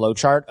giant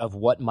flowchart of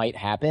what might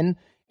happen.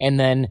 And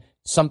then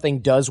something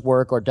does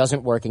work or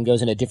doesn't work and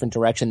goes in a different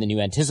direction than you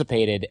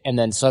anticipated. And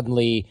then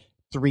suddenly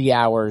 3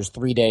 hours,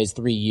 3 days,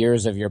 3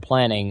 years of your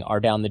planning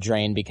are down the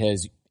drain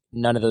because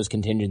none of those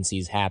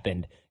contingencies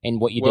happened. And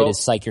what you did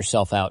is psych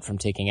yourself out from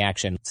taking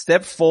action.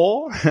 Step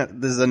 4,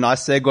 this is a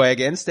nice segue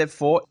again. Step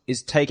 4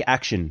 is take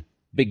action.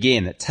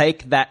 Begin.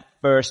 Take that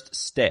first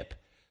step.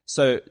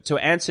 So to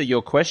answer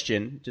your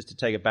question, just to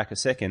take it back a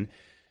second,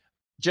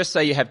 just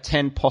say you have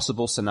 10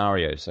 possible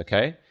scenarios,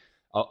 okay?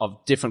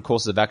 Of different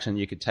courses of action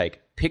you could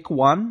take. Pick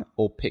 1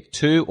 or pick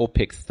 2 or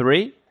pick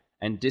 3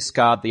 and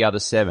discard the other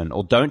 7.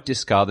 Or don't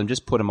discard them,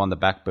 just put them on the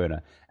back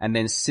burner. And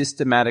then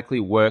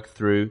systematically work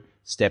through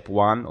step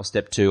 1 or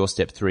step 2 or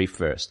step 3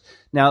 first.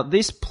 Now,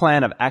 this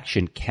plan of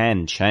action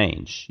can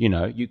change. You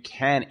know, you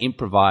can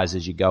improvise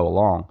as you go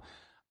along.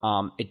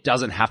 It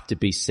doesn't have to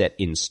be set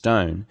in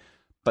stone.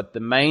 But the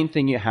main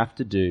thing you have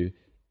to do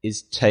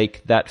is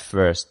take that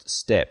first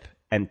step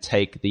and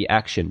take the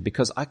action,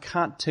 because I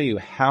can't tell you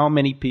how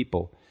many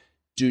people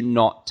do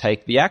not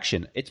take the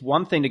action. It's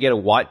one thing to get a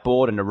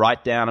whiteboard and to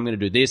write down, I'm going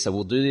to do this, I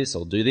will do this,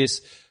 I'll do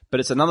this,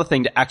 but it's another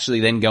thing to actually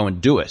then go and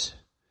do it.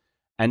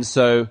 And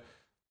so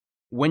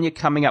when you're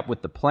coming up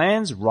with the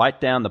plans,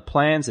 write down the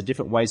plans, the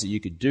different ways that you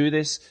could do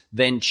this,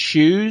 then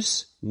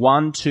choose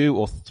 1, 2,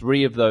 or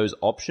 3 of those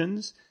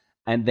options,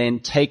 and then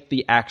take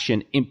the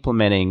action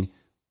implementing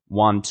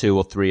 1, 2,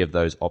 or 3 of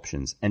those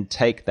options and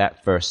take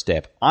that first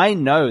step. I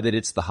know that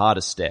it's the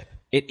hardest step.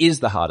 It is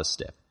the hardest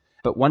step.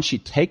 But once you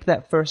take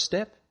that first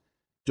step,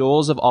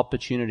 doors of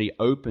opportunity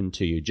open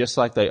to you, just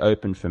like they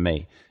opened for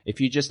me. If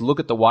you just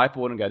look at the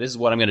whiteboard and go, this is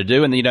what I'm going to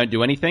do, and then you don't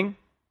do anything,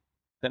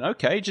 then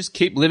okay, just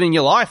keep living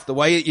your life the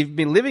way you've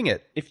been living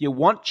it. If you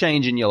want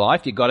change in your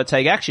life, you've got to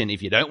take action.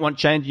 If you don't want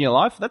change in your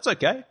life, that's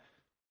okay.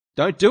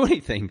 Don't do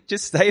anything.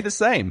 Just stay the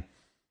same.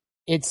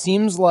 It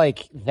seems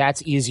like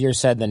that's easier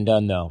said than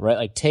done, though, right?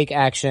 Like, take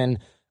action.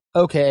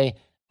 Okay,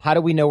 how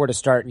do we know where to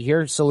start?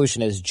 Your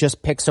solution is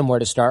just pick somewhere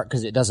to start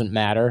because it doesn't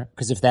matter.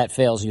 Because if that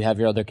fails, you have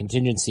your other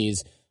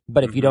contingencies.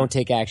 But if you don't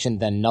take action,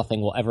 then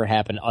nothing will ever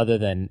happen other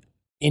than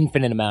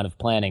infinite amount of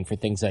planning for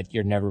things that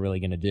you're never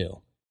really going to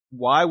do.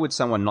 Why would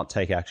someone not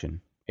take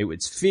action?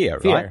 It's fear,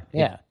 right? Fear,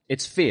 yeah.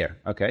 It's fear,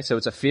 okay? So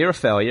it's a fear of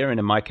failure, and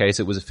in my case,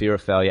 it was a fear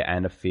of failure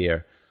and a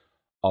fear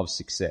of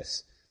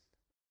success.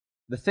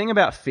 The thing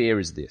about fear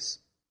is this.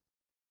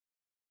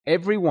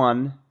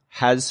 Everyone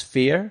has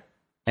fear,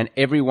 and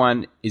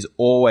everyone is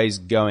always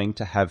going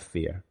to have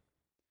fear.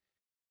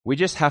 We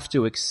just have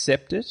to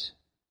accept it,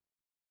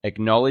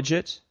 acknowledge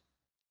it,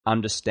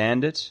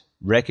 understand it,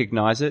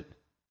 recognize it,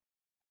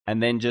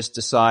 and then just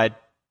decide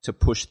to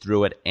push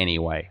through it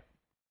anyway.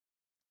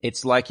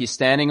 It's like you're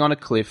standing on a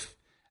cliff,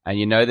 and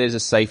you know there's a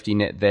safety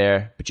net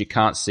there, but you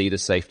can't see the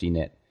safety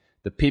net.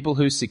 The people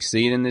who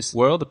succeed in this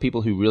world, the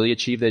people who really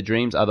achieve their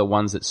dreams, are the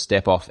ones that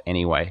step off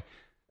anyway.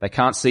 They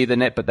can't see the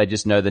net, but they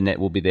just know the net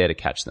will be there to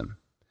catch them.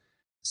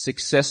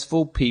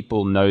 Successful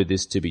people know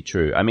this to be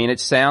true. I mean,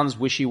 it sounds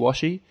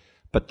wishy-washy,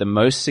 but the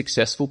most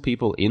successful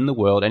people in the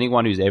world,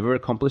 anyone who's ever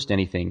accomplished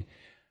anything,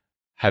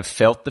 have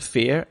felt the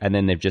fear and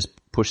then they've just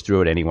pushed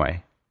through it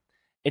anyway.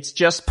 It's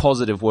just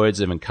positive words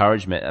of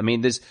encouragement. I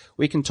mean,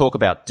 we can talk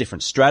about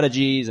different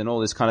strategies and all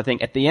this kind of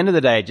thing. At the end of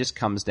the day, it just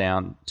comes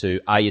down to,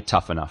 are you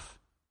tough enough?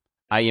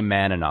 Are you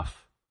man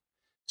enough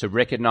to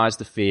recognize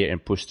the fear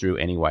and push through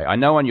anyway? I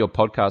know on your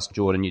podcast,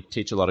 Jordan, you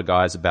teach a lot of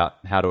guys about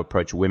how to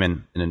approach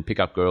women and then pick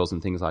up girls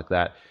and things like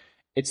that.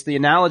 It's the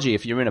analogy,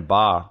 if you're in a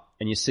bar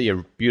and you see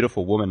a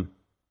beautiful woman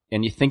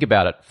and you think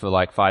about it for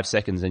like 5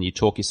 seconds and you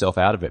talk yourself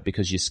out of it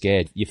because you're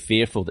scared, you're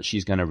fearful that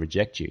she's going to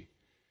reject you.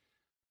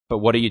 But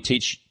what do you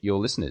teach your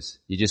listeners?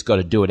 You just got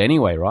to do it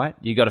anyway, right?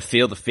 You got to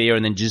feel the fear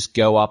and then just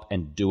go up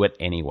and do it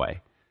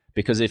anyway.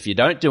 Because if you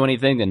don't do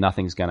anything, then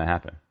nothing's going to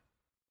happen.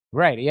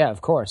 Right, yeah,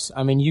 of course.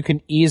 I mean, you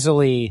can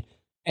easily,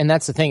 and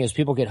that's the thing, is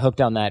people get hooked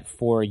on that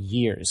for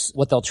years.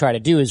 What they'll try to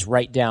do is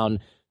write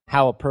down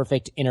how a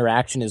perfect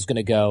interaction is going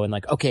to go and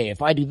like, okay,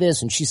 if I do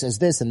this and she says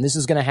this and this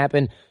is going to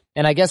happen.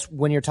 And I guess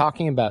when you're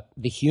talking about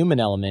the human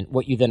element,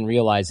 what you then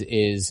realize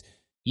is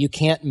you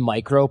can't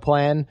micro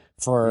plan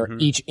for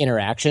each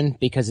interaction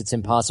because it's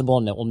impossible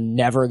and it will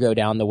never go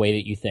down the way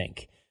that you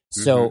think.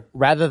 So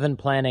rather than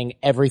planning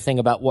everything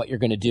about what you're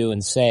going to do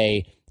and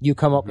say, you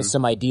come up with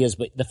some ideas,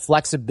 but the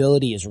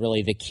flexibility is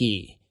really the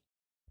key.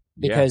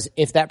 Because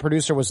if that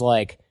producer was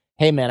like,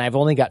 hey man, I've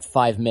only got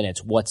 5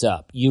 minutes, what's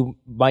up? You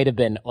might have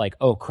been like,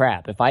 oh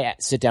crap, if I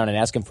sit down and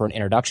ask him for an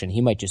introduction, he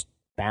might just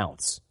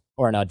bounce,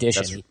 or an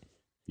audition.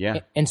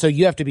 Yeah. And so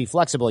you have to be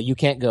flexible. You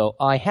can't go,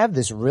 I have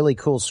this really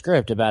cool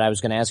script about I was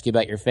going to ask you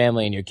about your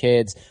family and your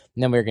kids,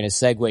 and then we were going to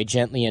segue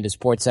gently into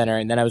SportsCenter,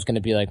 and then I was going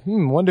to be like,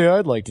 one day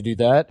I'd like to do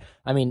that.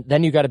 I mean,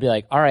 then you got to be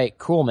like, all right,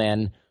 cool,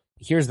 man.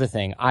 Here's the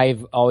thing.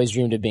 I've always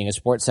dreamed of being a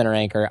SportsCenter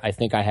anchor. I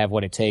think I have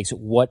what it takes.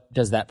 What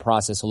does that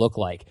process look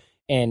like?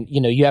 And,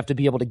 you have to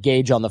be able to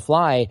gauge on the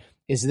fly,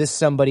 is this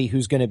somebody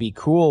who's going to be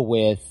cool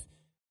with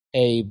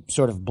a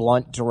sort of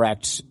blunt,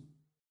 direct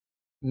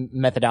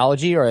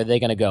methodology, or are they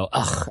going to go,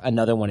 ugh,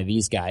 another one of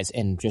these guys,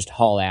 and just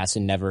haul ass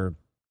and never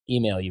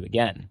email you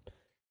again?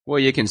 Well,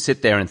 you can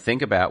sit there and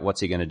think about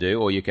what's he going to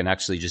do, or you can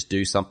actually just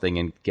do something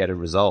and get a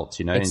result,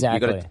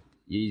 Exactly. And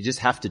you just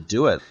have to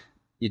do it.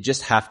 You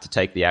just have to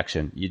take the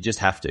action. You just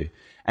have to.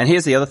 And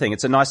here's the other thing.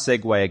 It's a nice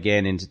segue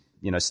again into,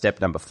 step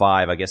number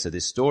 5, I guess, of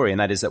this story. And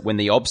that is that when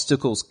the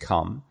obstacles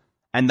come,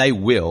 and they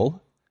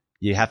will,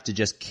 you have to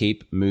just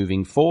keep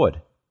moving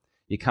forward.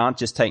 You can't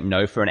just take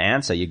no for an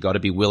answer. You've got to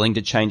be willing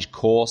to change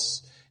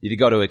course. You've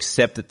got to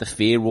accept that the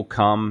fear will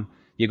come.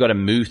 You've got to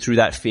move through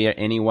that fear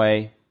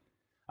anyway.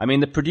 I mean,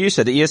 the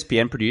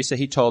ESPN producer,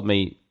 he told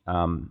me,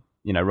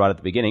 right at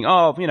the beginning,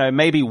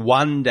 maybe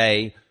one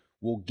day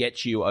we'll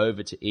get you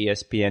over to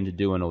ESPN to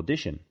do an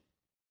audition.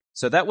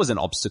 So that was an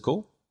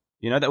obstacle.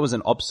 That was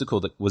an obstacle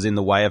that was in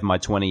the way of my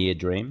 20-year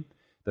dream.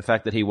 The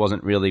fact that he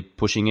wasn't really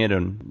pushing it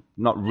and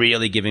not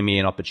really giving me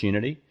an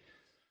opportunity.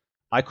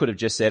 I could have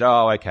just said,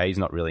 oh, okay, he's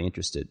not really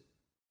interested,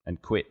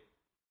 and quit.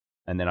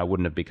 And then I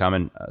wouldn't have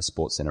become a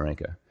SportsCenter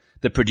anchor.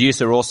 The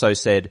producer also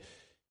said,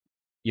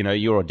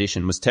 your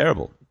audition was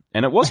terrible.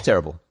 And it was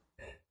terrible,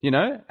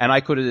 and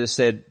I could have just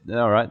said,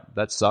 all right,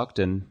 that sucked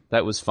and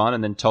that was fun,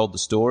 and then told the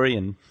story.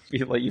 And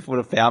you would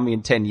have found me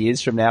in 10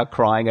 years from now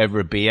crying over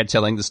a beer,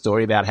 telling the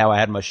story about how I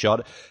had my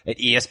shot at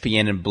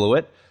ESPN and blew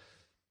it.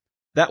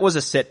 That was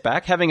a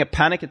setback. Having a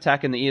panic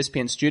attack in the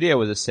ESPN studio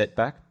was a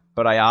setback,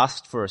 but I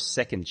asked for a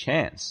second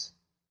chance.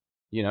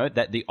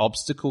 That the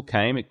obstacle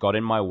came, it got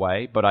in my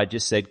way, but I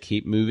just said,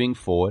 keep moving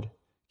forward,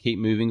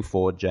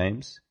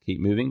 James, keep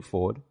moving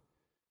forward.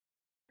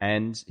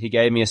 And he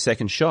gave me a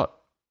second shot.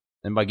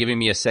 And by giving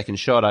me a second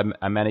shot,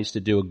 I managed to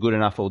do a good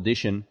enough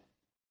audition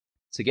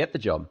to get the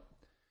job.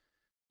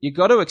 You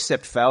got to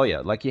accept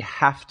failure. You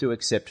have to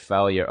accept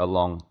failure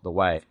along the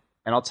way.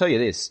 And I'll tell you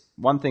this,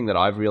 one thing that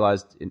I've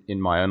realized in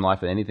my own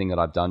life and anything that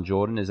I've done,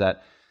 Jordan, is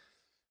that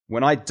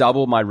when I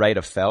double my rate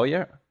of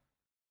failure,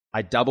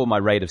 I double my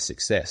rate of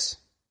success.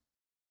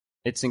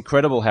 It's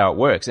incredible how it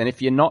works. And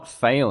if you're not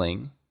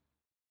failing,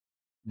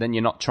 then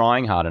you're not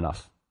trying hard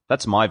enough.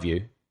 That's my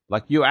view.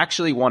 You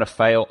actually want to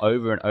fail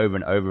over and over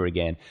and over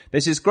again.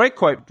 There's this great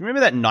quote. Do you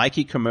remember that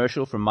Nike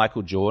commercial from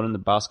Michael Jordan, the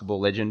basketball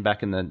legend,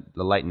 back in the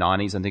late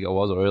 90s, I think it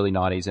was, or early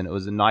 90s, and it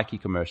was a Nike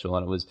commercial,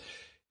 and it was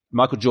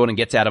Michael Jordan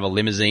gets out of a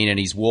limousine and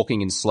he's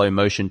walking in slow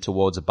motion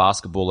towards a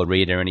basketball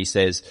arena, and he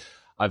says,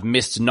 I've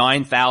missed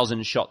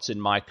 9,000 shots in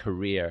my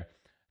career.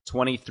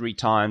 23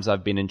 times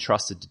I've been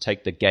entrusted to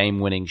take the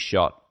game-winning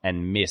shot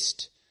and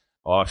missed,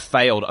 or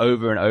failed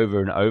over and over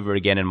and over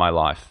again in my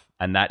life,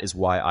 and that is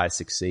why I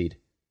succeed.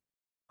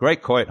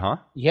 Great quote, huh?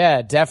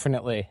 Yeah,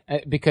 definitely.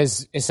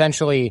 Because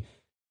essentially,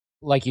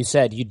 like you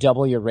said, you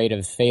double your rate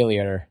of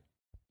failure,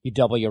 you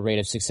double your rate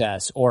of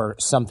success, or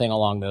something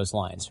along those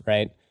lines,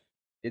 right?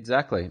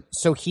 Exactly.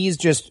 So he's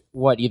just,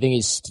 you think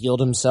he's steeled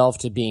himself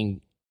to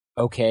being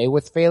okay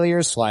with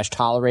failure /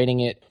 tolerating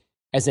it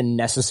as a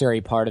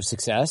necessary part of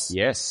success?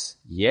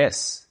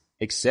 Yes.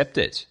 Accept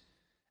it.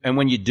 And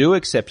when you do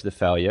accept the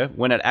failure,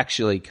 when it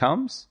actually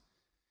comes,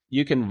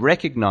 you can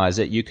recognize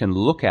it, you can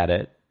look at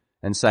it,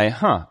 and say,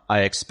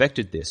 I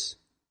expected this.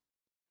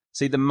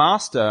 See, the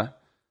master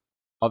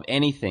of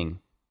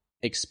anything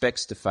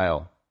expects to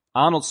fail.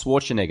 Arnold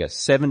Schwarzenegger,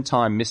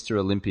 7-time Mr.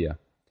 Olympia.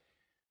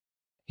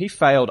 He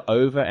failed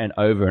over and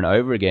over and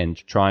over again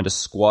trying to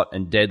squat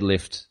and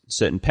deadlift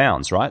certain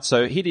pounds, right?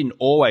 So he didn't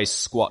always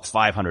squat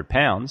 500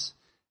 pounds.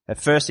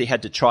 At first he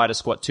had to try to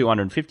squat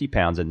 250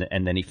 pounds and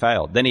then he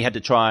failed. Then he had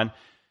to try and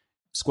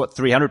squat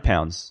 300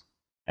 pounds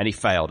and he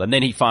failed. And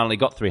then he finally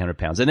got 300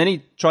 pounds. And then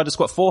he tried to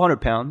squat 400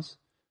 pounds.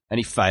 And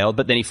he failed,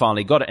 but then he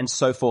finally got it, and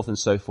so forth and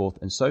so forth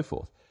and so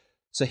forth.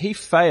 So he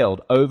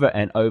failed over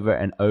and over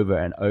and over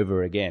and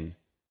over again,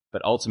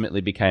 but ultimately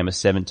became a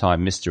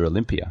 7-time Mr.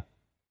 Olympia.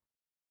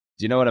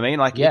 Do you know what I mean?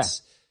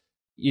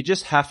 You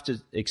just have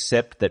to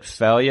accept that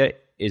failure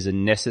is a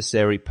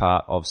necessary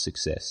part of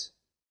success.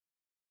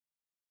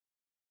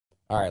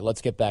 All right, let's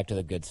get back to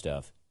the good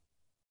stuff.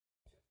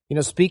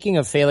 Speaking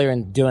of failure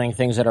and doing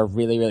things that are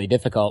really, really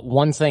difficult,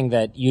 one thing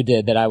that you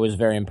did that I was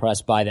very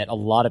impressed by that a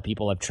lot of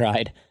people have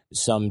tried,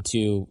 some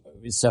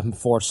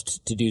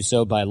forced to do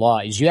so by law,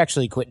 is you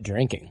actually quit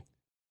drinking.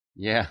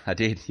 Yeah, I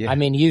did. Yeah. I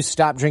mean, you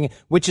stopped drinking,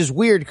 which is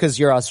weird because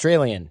you're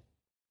Australian.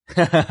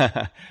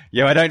 Yeah,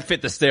 I don't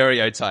fit the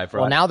stereotype,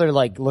 right? Well, now they're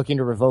looking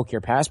to revoke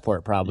your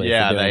passport, probably.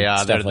 Yeah, they are.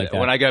 Stuff like that.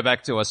 When I go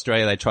back to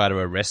Australia, they try to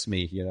arrest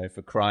me,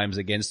 for crimes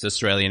against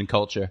Australian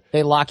culture.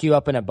 They lock you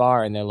up in a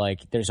bar and they're like,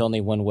 there's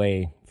only one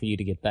way for you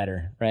to get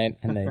better, right?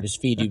 And they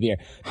just feed you beer.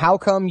 How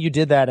come you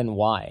did that and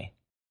why?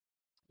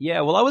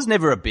 Yeah, well, I was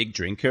never a big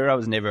drinker. I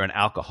was never an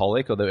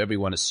alcoholic, although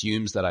everyone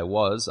assumes that I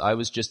was. I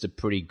was just a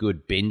pretty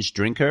good binge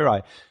drinker.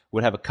 I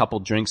would have a couple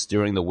drinks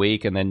during the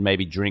week and then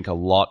maybe drink a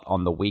lot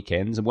on the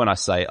weekends. And when I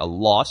say a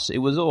lot, it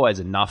was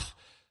always enough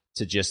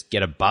to just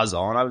get a buzz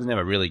on. I was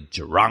never really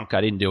drunk.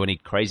 I didn't do any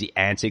crazy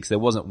antics. There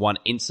wasn't one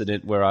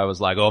incident where I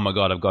was like, oh my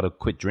God, I've got to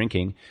quit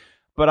drinking.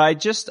 But I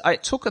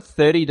took a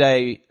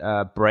 30-day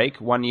break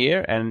one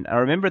year, and I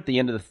remember at the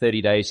end of the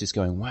 30 days just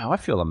going, wow, I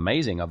feel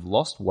amazing. I've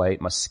lost weight,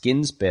 my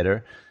skin's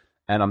better,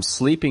 and I'm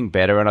sleeping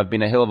better, and I've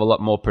been a hell of a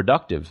lot more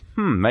productive.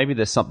 Maybe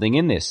there's something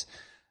in this.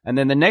 And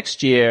then the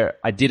next year,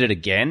 I did it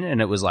again,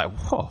 and it was like,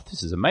 whoa,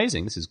 this is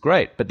amazing. This is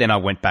great. But then I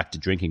went back to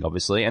drinking,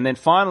 obviously. And then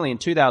finally, in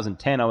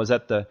 2010, I was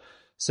at the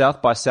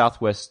South by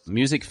Southwest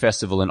Music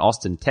Festival in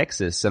Austin,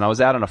 Texas, and I was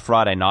out on a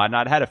Friday night, and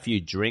I'd had a few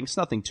drinks,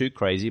 nothing too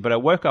crazy, but I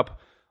woke up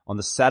on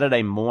the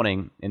Saturday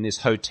morning in this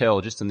hotel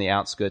just in the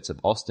outskirts of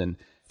Austin.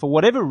 For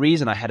whatever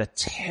reason, I had a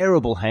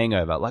terrible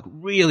hangover, like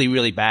really,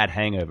 really bad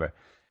hangover.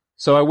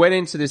 So I went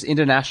into this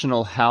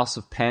International House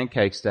of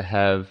Pancakes to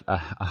have a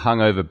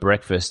hungover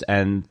breakfast,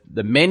 and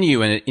the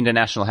menu in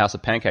International House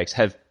of Pancakes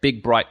have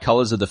big, bright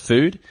colors of the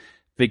food,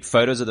 big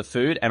photos of the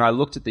food, and I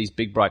looked at these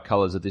big, bright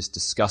colors of this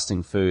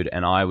disgusting food,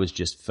 and I was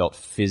just felt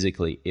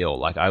physically ill.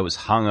 Like I was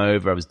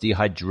hungover, I was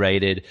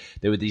dehydrated.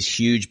 There were these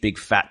huge, big,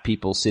 fat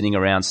people sitting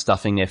around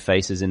stuffing their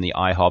faces in the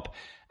IHOP,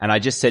 and I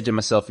just said to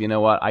myself, you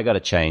know what, I got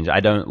to change. I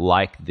don't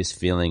like this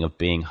feeling of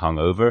being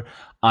hungover.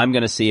 I'm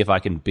going to see if I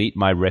can beat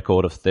my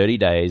record of 30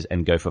 days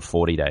and go for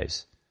 40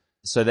 days.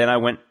 So then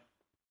I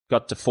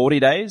got to 40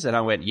 days, and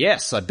I went,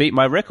 yes, I beat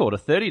my record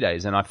of 30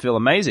 days, and I feel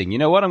amazing. You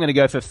know what, I'm going to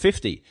go for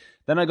 50.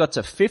 Then I got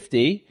to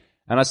 50,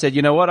 and I said,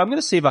 you know what, I'm going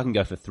to see if I can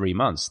go for 3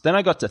 months. Then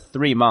I got to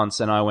 3 months,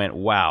 and I went,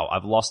 wow,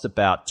 I've lost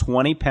about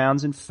 20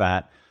 pounds in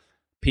fat.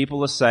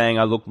 People are saying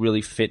I look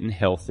really fit and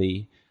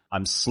healthy.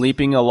 I'm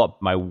sleeping a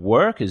lot. My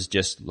work is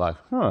just like,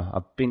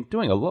 I've been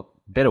doing a lot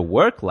better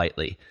work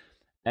lately.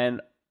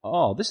 And,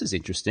 oh, this is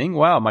interesting.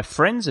 Wow, my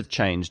friends have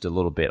changed a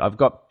little bit. I've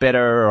got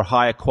better or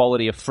higher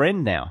quality of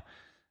friend now.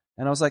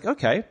 And I was like,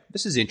 okay,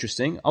 this is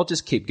interesting. I'll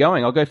just keep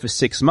going. I'll go for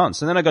 6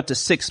 months. And then I got to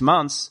 6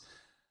 months,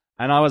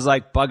 and I was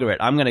like, bugger it,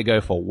 I'm going to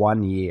go for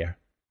 1 year.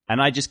 And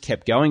I just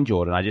kept going,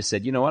 Jordan. I just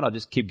said, you know what, I'll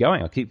just keep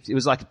going. It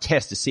was like a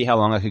test to see how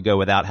long I could go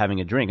without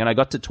having a drink. And I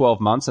got to 12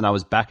 months, and I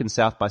was back in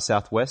South by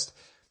Southwest,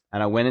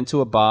 and I went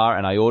into a bar,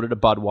 and I ordered a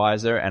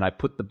Budweiser, and I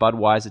put the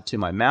Budweiser to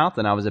my mouth,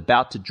 and I was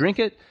about to drink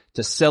it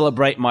to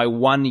celebrate my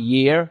 1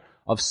 year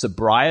of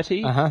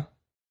sobriety.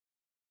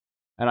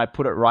 And I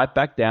put it right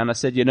back down. I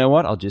said, you know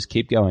what, I'll just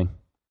keep going.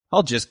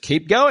 I'll just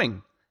keep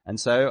going. And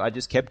so I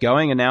just kept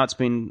going, and now it's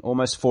been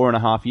almost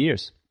 4.5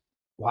 years.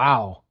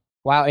 Wow.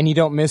 And you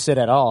don't miss it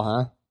at all,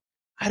 huh?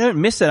 I don't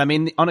miss it. I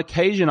mean, on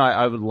occasion,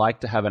 I would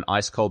like to have an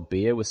ice-cold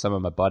beer with some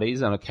of my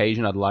buddies. On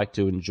occasion, I'd like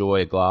to enjoy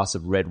a glass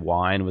of red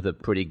wine with a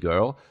pretty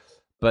girl.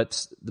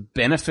 But the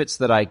benefits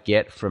that I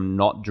get from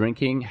not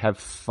drinking have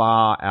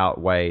far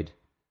outweighed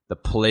the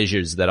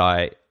pleasures that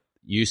I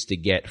used to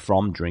get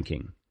from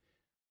drinking.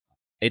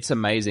 It's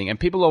amazing. And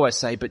people always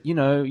say, but, you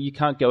know, you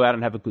can't go out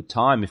and have a good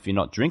time if you're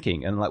not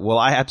drinking. And I'm like, well,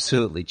 I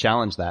absolutely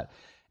challenge that.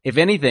 If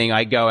anything,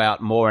 I go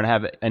out more and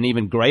have an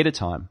even greater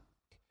time.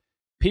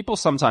 People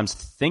sometimes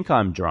think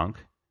I'm drunk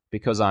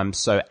because I'm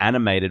so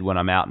animated when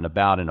I'm out and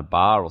about in a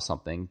bar or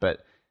something. But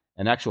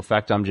in actual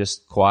fact, I'm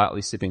just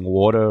quietly sipping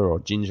water or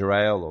ginger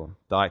ale or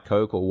Diet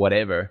Coke or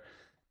whatever.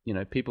 You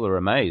know, people are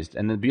amazed.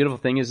 And the beautiful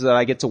thing is that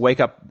I get to wake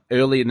up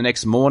early in the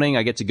next morning.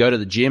 I get to go to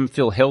the gym,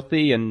 feel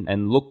healthy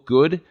and look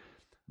good.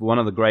 One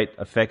of the great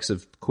effects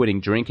of quitting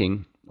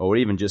drinking, or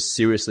even just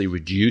seriously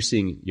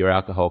reducing your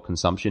alcohol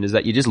consumption, is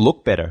that you just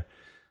look better.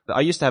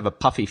 I used to have a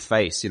puffy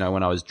face, you know,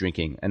 when I was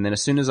drinking. And then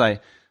as soon as I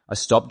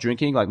stopped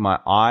drinking, like my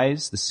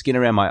eyes, the skin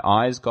around my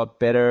eyes got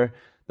better.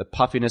 The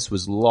puffiness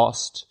was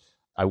lost.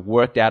 I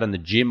worked out in the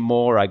gym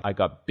more. I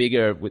got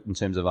bigger in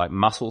terms of like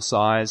muscle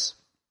size.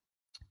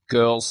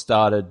 Girls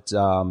started,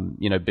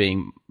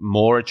 being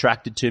more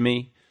attracted to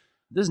me.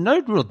 There's no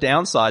real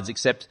downsides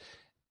except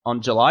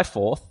on July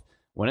 4th,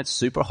 when it's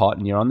super hot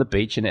and you're on the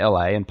beach in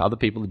LA and other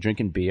people are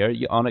drinking beer,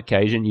 on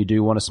occasion you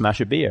do want to smash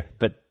a beer.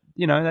 But,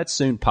 you know, that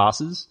soon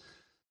passes.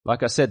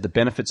 Like I said, the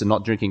benefits of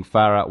not drinking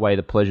far outweigh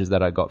the pleasures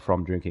that I got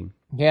from drinking.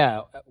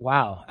 Yeah,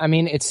 wow. I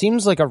mean, it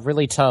seems like a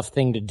really tough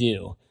thing to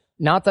do.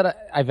 Not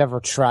that I've ever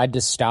tried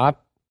to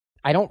stop.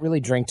 I don't really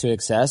drink to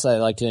excess. I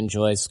like to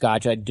enjoy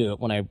scotch. I do it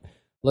when I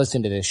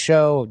listen to this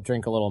show,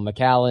 drink a little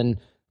Macallan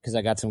because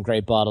I got some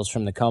great bottles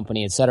from the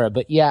company, etc.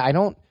 But yeah, I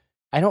don't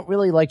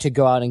really like to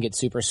go out and get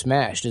super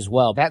smashed as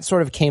well. That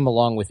sort of came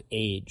along with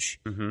age.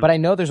 Mm-hmm. But I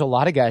know there's a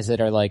lot of guys that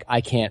are like,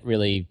 I can't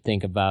really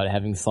think about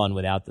having fun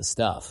without the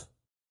stuff.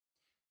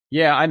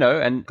 Yeah, I know.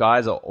 And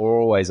guys are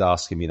always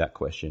asking me that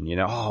question. You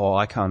know, oh,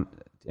 I can't,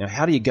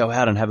 how do you go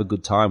out and have a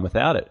good time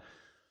without it?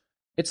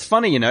 It's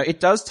funny, it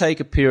does take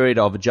a period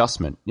of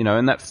adjustment.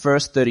 In that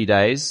first 30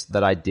 days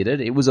that I did it,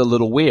 it was a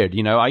little weird.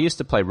 I used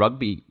to play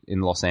rugby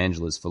in Los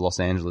Angeles for Los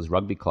Angeles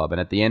Rugby Club. And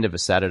at the end of a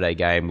Saturday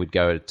game, we'd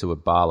go to a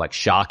bar like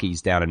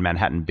Sharky's down in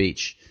Manhattan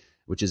Beach,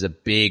 which is a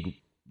big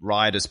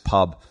riotous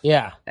pub.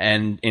 Yeah.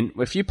 And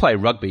if you play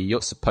rugby,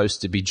 you're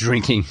supposed to be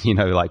drinking,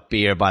 like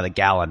beer by the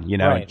gallon,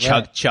 and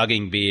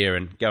chugging beer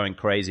and going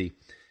crazy.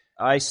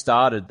 I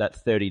started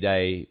that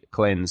 30-day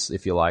cleanse,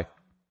 if you like,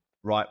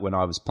 right when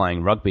I was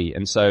playing rugby.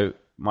 And so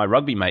my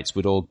rugby mates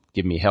would all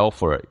give me hell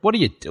for it. What are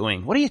you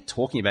doing? What are you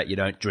talking about? You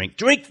don't drink.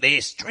 Drink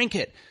this, drink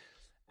it.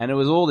 And it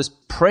was all this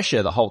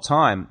pressure the whole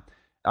time.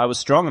 I was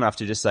strong enough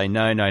to just say,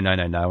 no,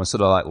 and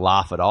sort of like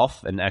laugh it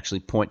off and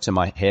actually point to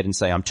my head and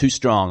say, I'm too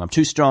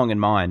strong in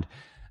mind.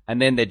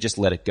 And then they'd just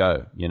let it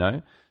go,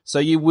 So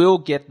you will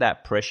get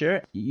that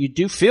pressure. You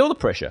do feel the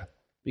pressure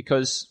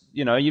because,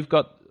 you've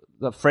got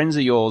the friends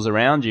of yours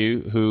around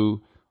you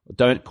who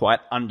don't quite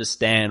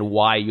understand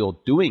why you're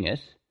doing it.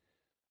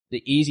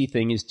 The easy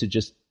thing is to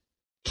just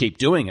keep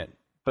doing it.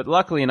 But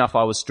luckily enough,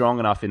 I was strong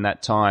enough in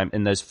that time,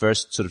 in those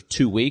first sort of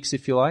 2 weeks,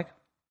 if you like,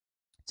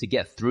 to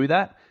get through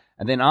that.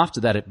 And then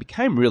after that, it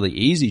became really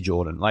easy,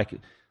 Jordan. Like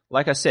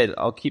I said,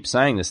 I'll keep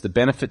saying this, the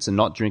benefits of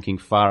not drinking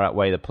far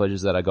outweigh the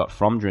pleasures that I got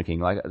from drinking.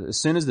 Like as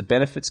soon as the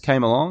benefits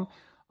came along,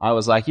 I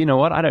was like, you know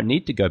what? I don't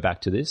need to go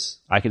back to this.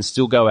 I can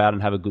still go out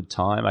and have a good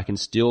time. I can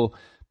still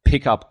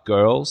pick up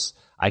girls.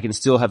 I can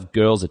still have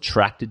girls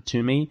attracted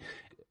to me.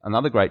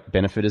 Another great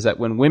benefit is that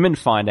when women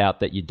find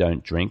out that you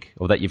don't drink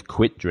or that you've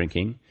quit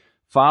drinking,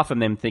 far from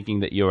them thinking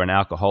that you're an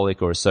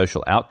alcoholic or a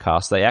social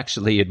outcast, they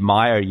actually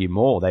admire you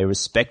more. They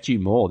respect you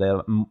more.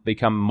 They'll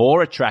become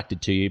more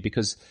attracted to you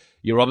because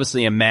you're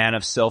obviously a man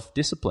of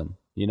self-discipline,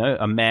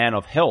 a man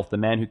of health, a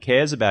man who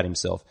cares about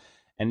himself.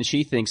 And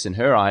she thinks in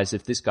her eyes,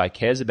 if this guy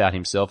cares about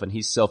himself and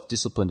he's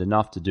self-disciplined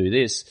enough to do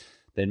this,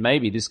 then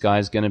maybe this guy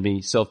is going to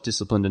be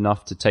self-disciplined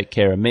enough to take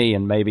care of me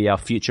and maybe our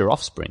future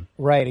offspring.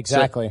 Right,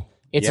 exactly.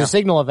 It's a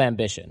signal of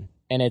ambition,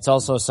 and it's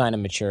also a sign of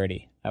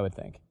maturity, I would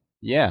think.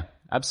 Yeah,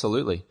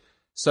 absolutely.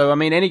 So,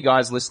 any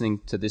guys listening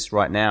to this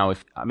right now,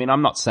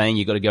 I'm not saying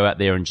you got to go out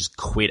there and just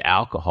quit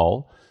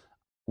alcohol.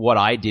 What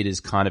I did is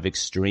kind of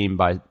extreme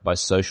by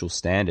social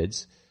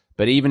standards.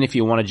 But even if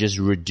you want to just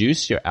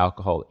reduce your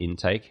alcohol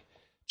intake,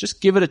 just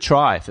give it a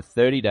try for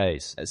 30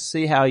 days.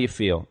 See how you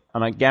feel.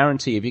 And I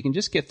guarantee if you can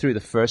just get through the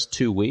first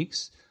 2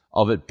 weeks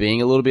of it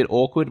being a little bit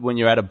awkward when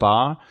you're at a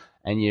bar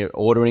and you're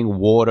ordering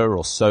water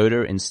or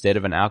soda instead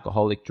of an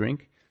alcoholic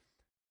drink,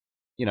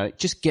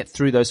 just get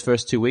through those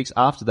first 2 weeks.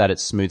 After that,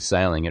 it's smooth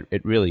sailing.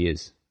 It really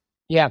is.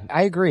 Yeah,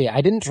 I agree.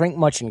 I didn't drink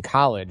much in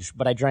college,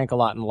 but I drank a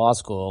lot in law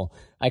school.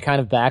 I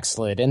kind of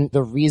backslid. And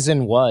the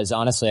reason was,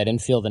 honestly, I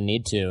didn't feel the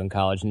need to in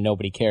college and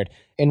nobody cared.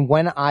 And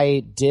when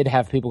I did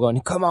have people going,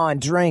 come on,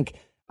 drink,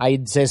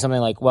 I'd say something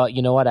like, well,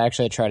 you know what?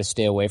 Actually, I try to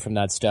stay away from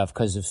that stuff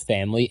because of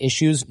family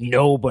issues.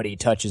 Nobody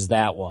touches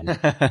that one.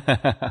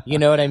 You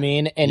know what I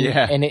mean?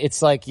 And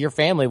it's like your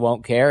family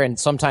won't care. And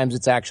sometimes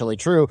it's actually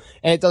true.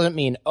 And it doesn't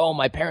mean, oh,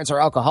 my parents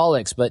are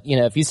alcoholics. But,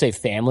 if you say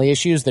family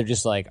issues, they're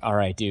just like, all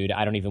right, dude,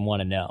 I don't even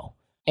want to know.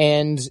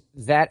 And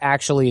that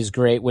actually is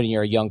great when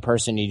you're a young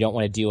person. You don't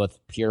want to deal with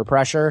peer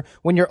pressure.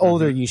 When you're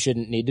older, you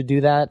shouldn't need to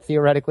do that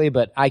theoretically.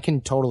 But I can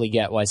totally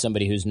get why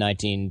somebody who's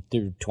 19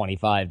 through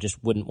 25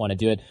 just wouldn't want to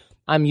do it.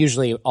 I'm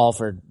usually all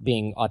for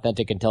being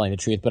authentic and telling the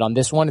truth, but on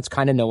this one, it's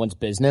kind of no one's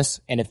business.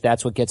 And if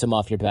that's what gets them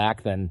off your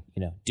back, then,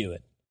 do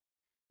it.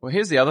 Well,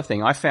 here's the other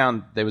thing. I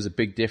found there was a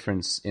big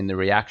difference in the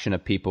reaction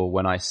of people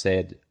when I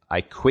said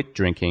I quit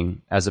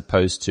drinking as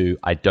opposed to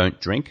I don't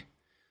drink.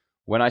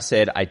 When I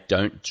said I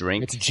don't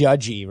drink, it's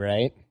judgy,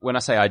 right? When I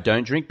say I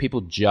don't drink,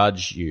 people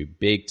judge you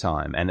big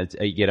time and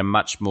you get a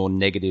much more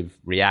negative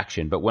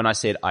reaction. But when I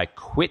said I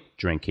quit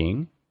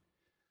drinking,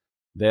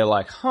 they're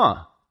like,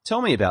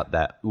 tell me about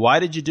that. Why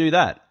did you do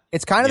that?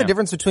 It's kind of the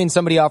difference between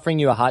somebody offering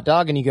you a hot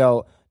dog and you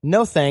go,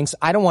 no thanks,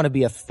 I don't want to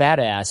be a fat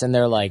ass. And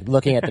they're like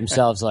looking at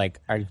themselves like,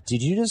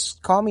 did you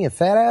just call me a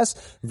fat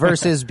ass?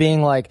 Versus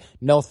being like,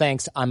 no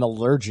thanks, I'm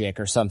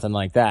allergic or something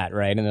like that,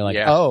 right? And they're like,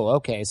 oh,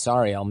 okay,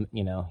 sorry, I'll,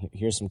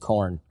 here's some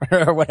corn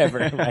or whatever,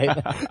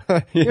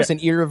 right? Here's an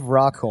ear of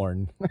raw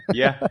corn.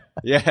 Yeah.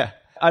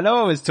 I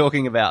know I was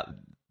talking about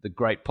the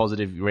great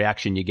positive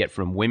reaction you get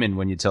from women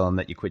when you tell them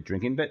that you quit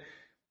drinking, but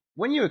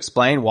when you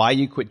explain why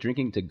you quit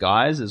drinking to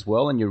guys as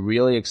well and you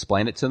really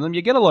explain it to them,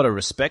 you get a lot of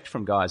respect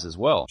from guys as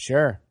well.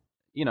 Sure.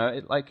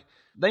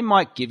 They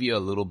might give you a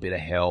little bit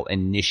of hell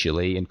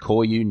initially and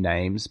call you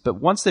names,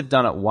 but once they've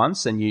done it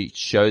once and you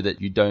show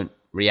that you don't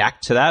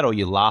react to that or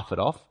you laugh it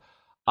off,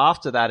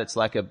 after that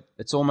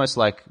it's almost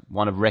like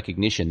one of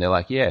recognition. They're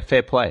like, yeah,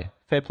 fair play,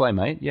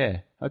 mate. Yeah,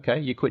 okay,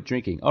 you quit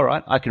drinking. All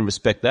right, I can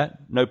respect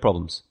that. No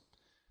problems.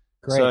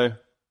 Great.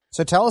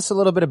 So tell us a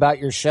little bit about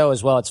your show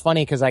as well. It's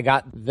funny because I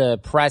got the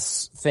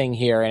press thing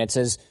here and it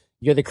says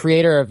you're the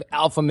creator of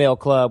Alpha Male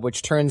Club,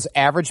 which turns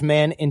average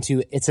men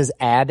into, it says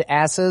ad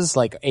asses,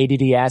 like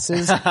ADD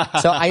asses.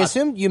 So I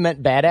assumed you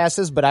meant bad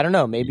asses, but I don't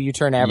know. Maybe you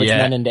turn average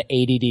men into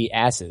ADD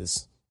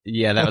asses.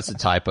 Yeah, that was a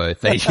typo.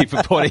 Thank you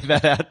for pointing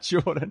that out,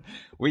 Jordan.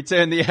 We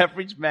turn the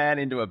average man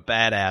into a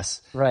badass.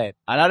 Right.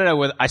 And I don't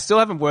know I still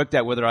haven't worked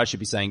out whether I should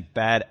be saying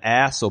bad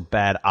ass or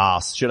bad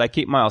ass. Should I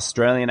keep my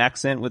Australian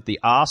accent with the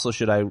ass or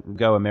should I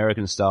go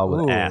American style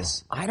with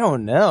ass? I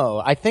don't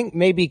know. I think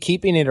maybe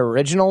keeping it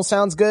original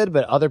sounds good,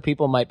 but other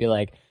people might be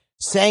like,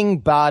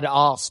 saying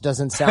badass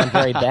doesn't sound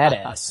very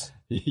badass.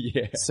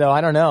 Yeah. So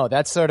I don't know.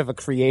 That's sort of a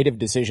creative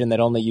decision that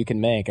only you can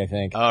make, I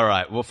think. All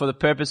right. Well, for the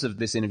purpose of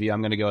this interview,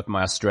 I'm going to go with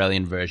my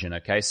Australian version,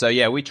 okay? So,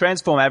 yeah, we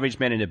transform average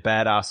men into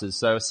badasses.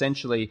 So,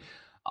 essentially,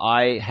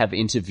 I have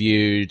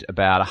interviewed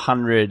about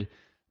 100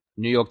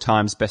 New York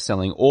Times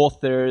bestselling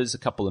authors, a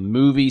couple of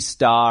movie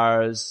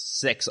stars,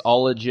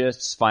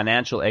 sexologists,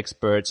 financial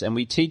experts, and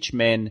we teach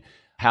men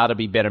how to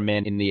be better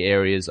men in the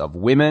areas of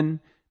women,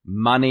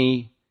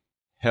 money,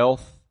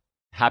 health,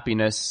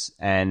 happiness,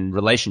 and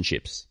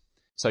relationships.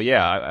 So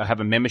yeah, I have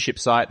a membership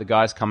site. The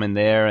guys come in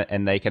there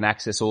and they can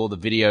access all the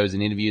videos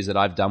and interviews that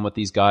I've done with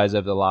these guys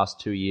over the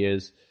last 2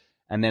 years.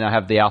 And then I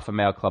have the Alpha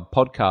Male Club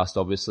podcast,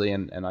 obviously,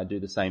 and I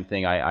do the same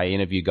thing. I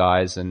interview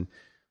guys and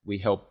we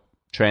help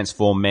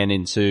transform men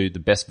into the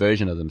best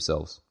version of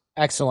themselves.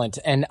 Excellent.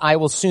 And I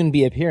will soon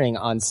be appearing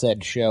on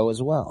said show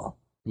as well.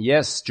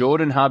 Yes,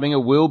 Jordan Harbinger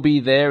will be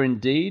there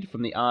indeed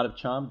from the Art of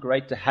Charm.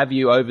 Great to have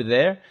you over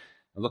there.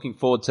 I'm looking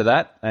forward to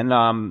that.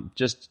 And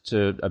just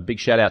to a big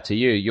shout out to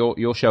you.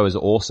 Your show is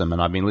awesome,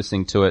 and I've been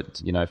listening to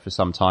it, for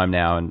some time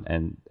now.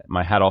 And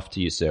my hat off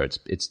to you, sir.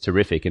 It's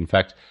terrific. In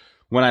fact,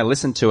 when I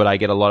listen to it, I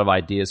get a lot of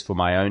ideas for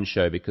my own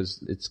show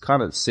because it's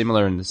kind of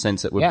similar in the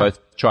sense that we're both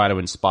trying to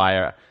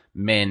inspire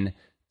men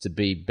to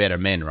be better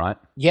men, right?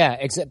 Yeah,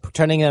 except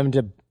turning them to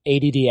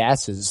ADD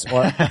asses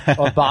or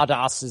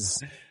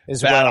badasses.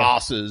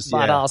 Badasses,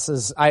 yeah.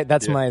 Badasses.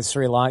 That's my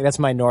Sri Lanka. That's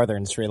my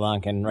northern Sri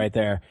Lankan right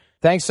there.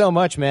 Thanks so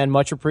much, man.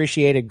 Much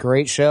appreciated.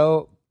 Great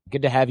show.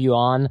 Good to have you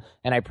on,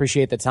 and I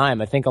appreciate the time.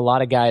 I think a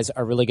lot of guys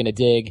are really going to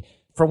dig.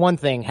 For one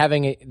thing,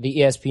 having the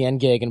ESPN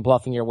gig and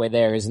bluffing your way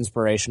there is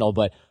inspirational,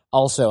 but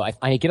also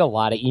I get a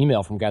lot of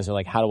email from guys who are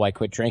like, how do I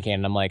quit drinking?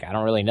 And I'm like, I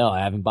don't really know.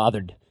 I haven't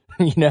bothered,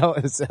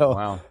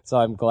 So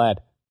I'm glad.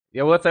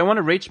 Yeah, well, if they want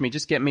to reach me,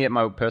 just get me at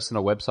my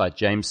personal website,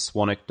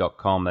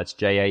 jamesswanwick.com. That's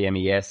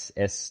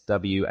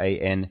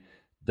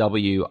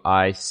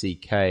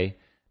JamesSwanwick.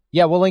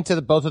 Yeah, we'll link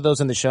to both of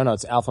those in the show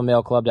notes,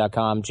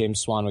 alphaMaleClub.com,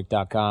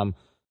 JamesSwanwick.com.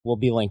 Will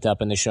be linked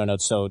up in the show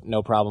notes, so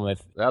no problem.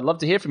 I'd love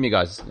to hear from you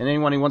guys. And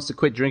anyone who wants to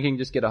quit drinking,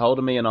 just get a hold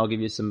of me and I'll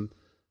give you some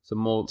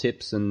more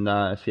tips. And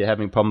if you're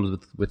having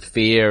problems with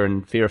fear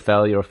and fear of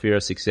failure or fear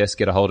of success,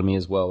 get a hold of me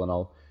as well, and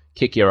I'll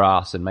kick your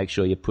ass and make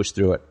sure you push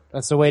through it.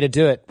 That's the way to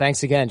do it.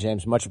 Thanks again,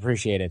 James. Much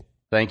appreciated.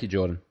 Thank you,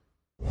 Jordan.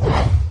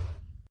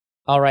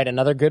 All right,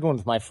 another good one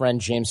with my friend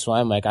James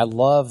Swanwick. I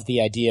love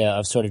the idea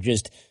of sort of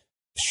just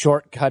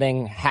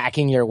shortcutting,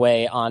 hacking your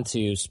way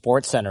onto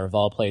SportsCenter of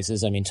all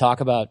places. I mean, talk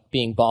about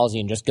being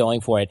ballsy and just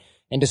going for it.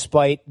 And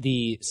despite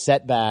the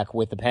setback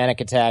with the panic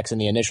attacks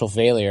and the initial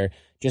failure,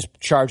 just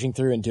charging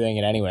through and doing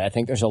it anyway. I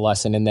think there's a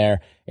lesson in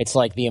there. It's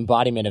like the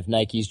embodiment of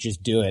Nike's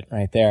just do it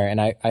right there. And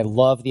I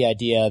love the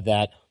idea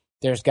that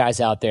there's guys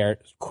out there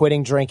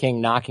quitting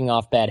drinking, knocking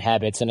off bad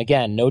habits. And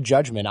again, no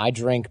judgment. I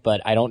drink, but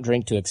I don't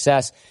drink to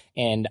excess.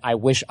 And I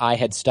wish I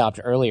had stopped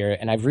earlier.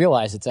 And I've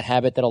realized it's a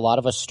habit that a lot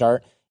of us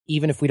start,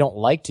 even if we don't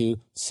like to,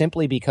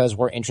 simply because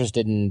we're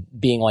interested in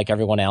being like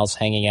everyone else,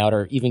 hanging out,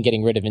 or even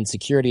getting rid of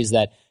insecurities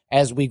that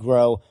as we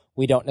grow,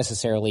 we don't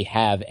necessarily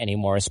have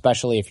anymore,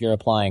 especially if you're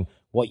applying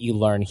what you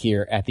learn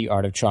here at The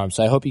Art of Charm.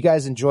 So I hope you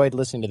guys enjoyed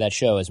listening to that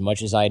show as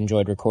much as I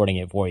enjoyed recording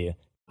it for you.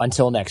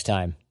 Until next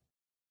time.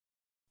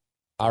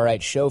 All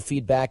right, show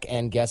feedback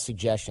and guest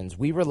suggestions.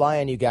 We rely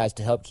on you guys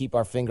to help keep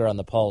our finger on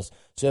the pulse.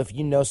 So if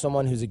you know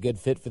someone who's a good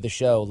fit for the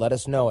show, let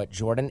us know at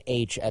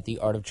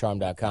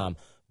jordanh@theartofcharm.com.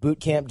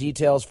 Boot camp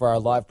details for our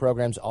live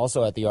programs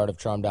also at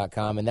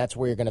theartofcharm.com, and that's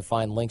where you're going to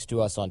find links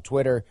to us on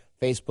Twitter,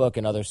 Facebook,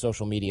 and other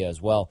social media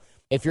as well.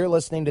 If you're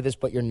listening to this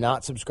but you're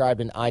not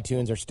subscribed in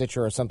iTunes or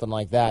Stitcher or something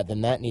like that,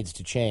 then that needs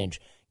to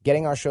change.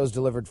 Getting our shows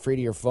delivered free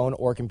to your phone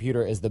or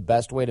computer is the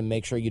best way to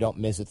make sure you don't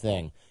miss a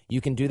thing.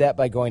 You can do that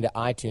by going to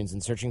iTunes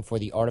and searching for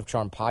The Art of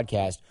Charm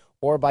podcast,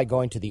 or by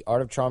going to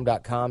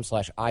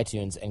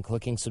theartofcharm.com/iTunes and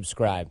clicking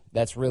subscribe.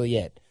 That's really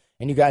it.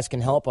 And you guys can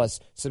help us.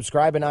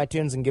 Subscribe in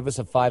iTunes and give us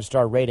a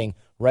 5-star rating.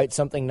 Write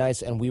something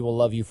nice and we will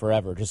love you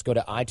forever. Just go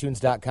to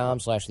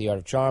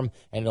itunes.com/theartofcharm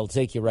and it'll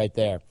take you right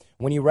there.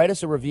 When you write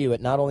us a review, it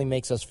not only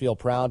makes us feel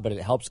proud, but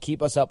it helps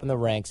keep us up in the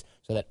ranks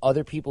so that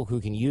other people who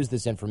can use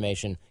this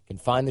information can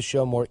find the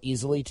show more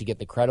easily to get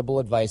the credible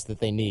advice that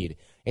they need.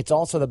 It's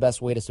also the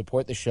best way to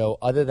support the show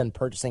other than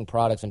purchasing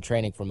products and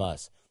training from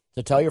us.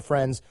 So tell your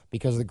friends,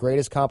 because the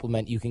greatest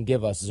compliment you can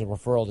give us is a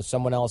referral to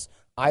someone else,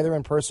 either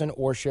in person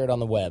or shared on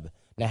the web.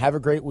 Now have a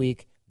great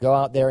week. Go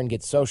out there and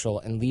get social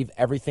and leave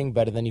everything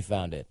better than you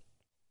found it.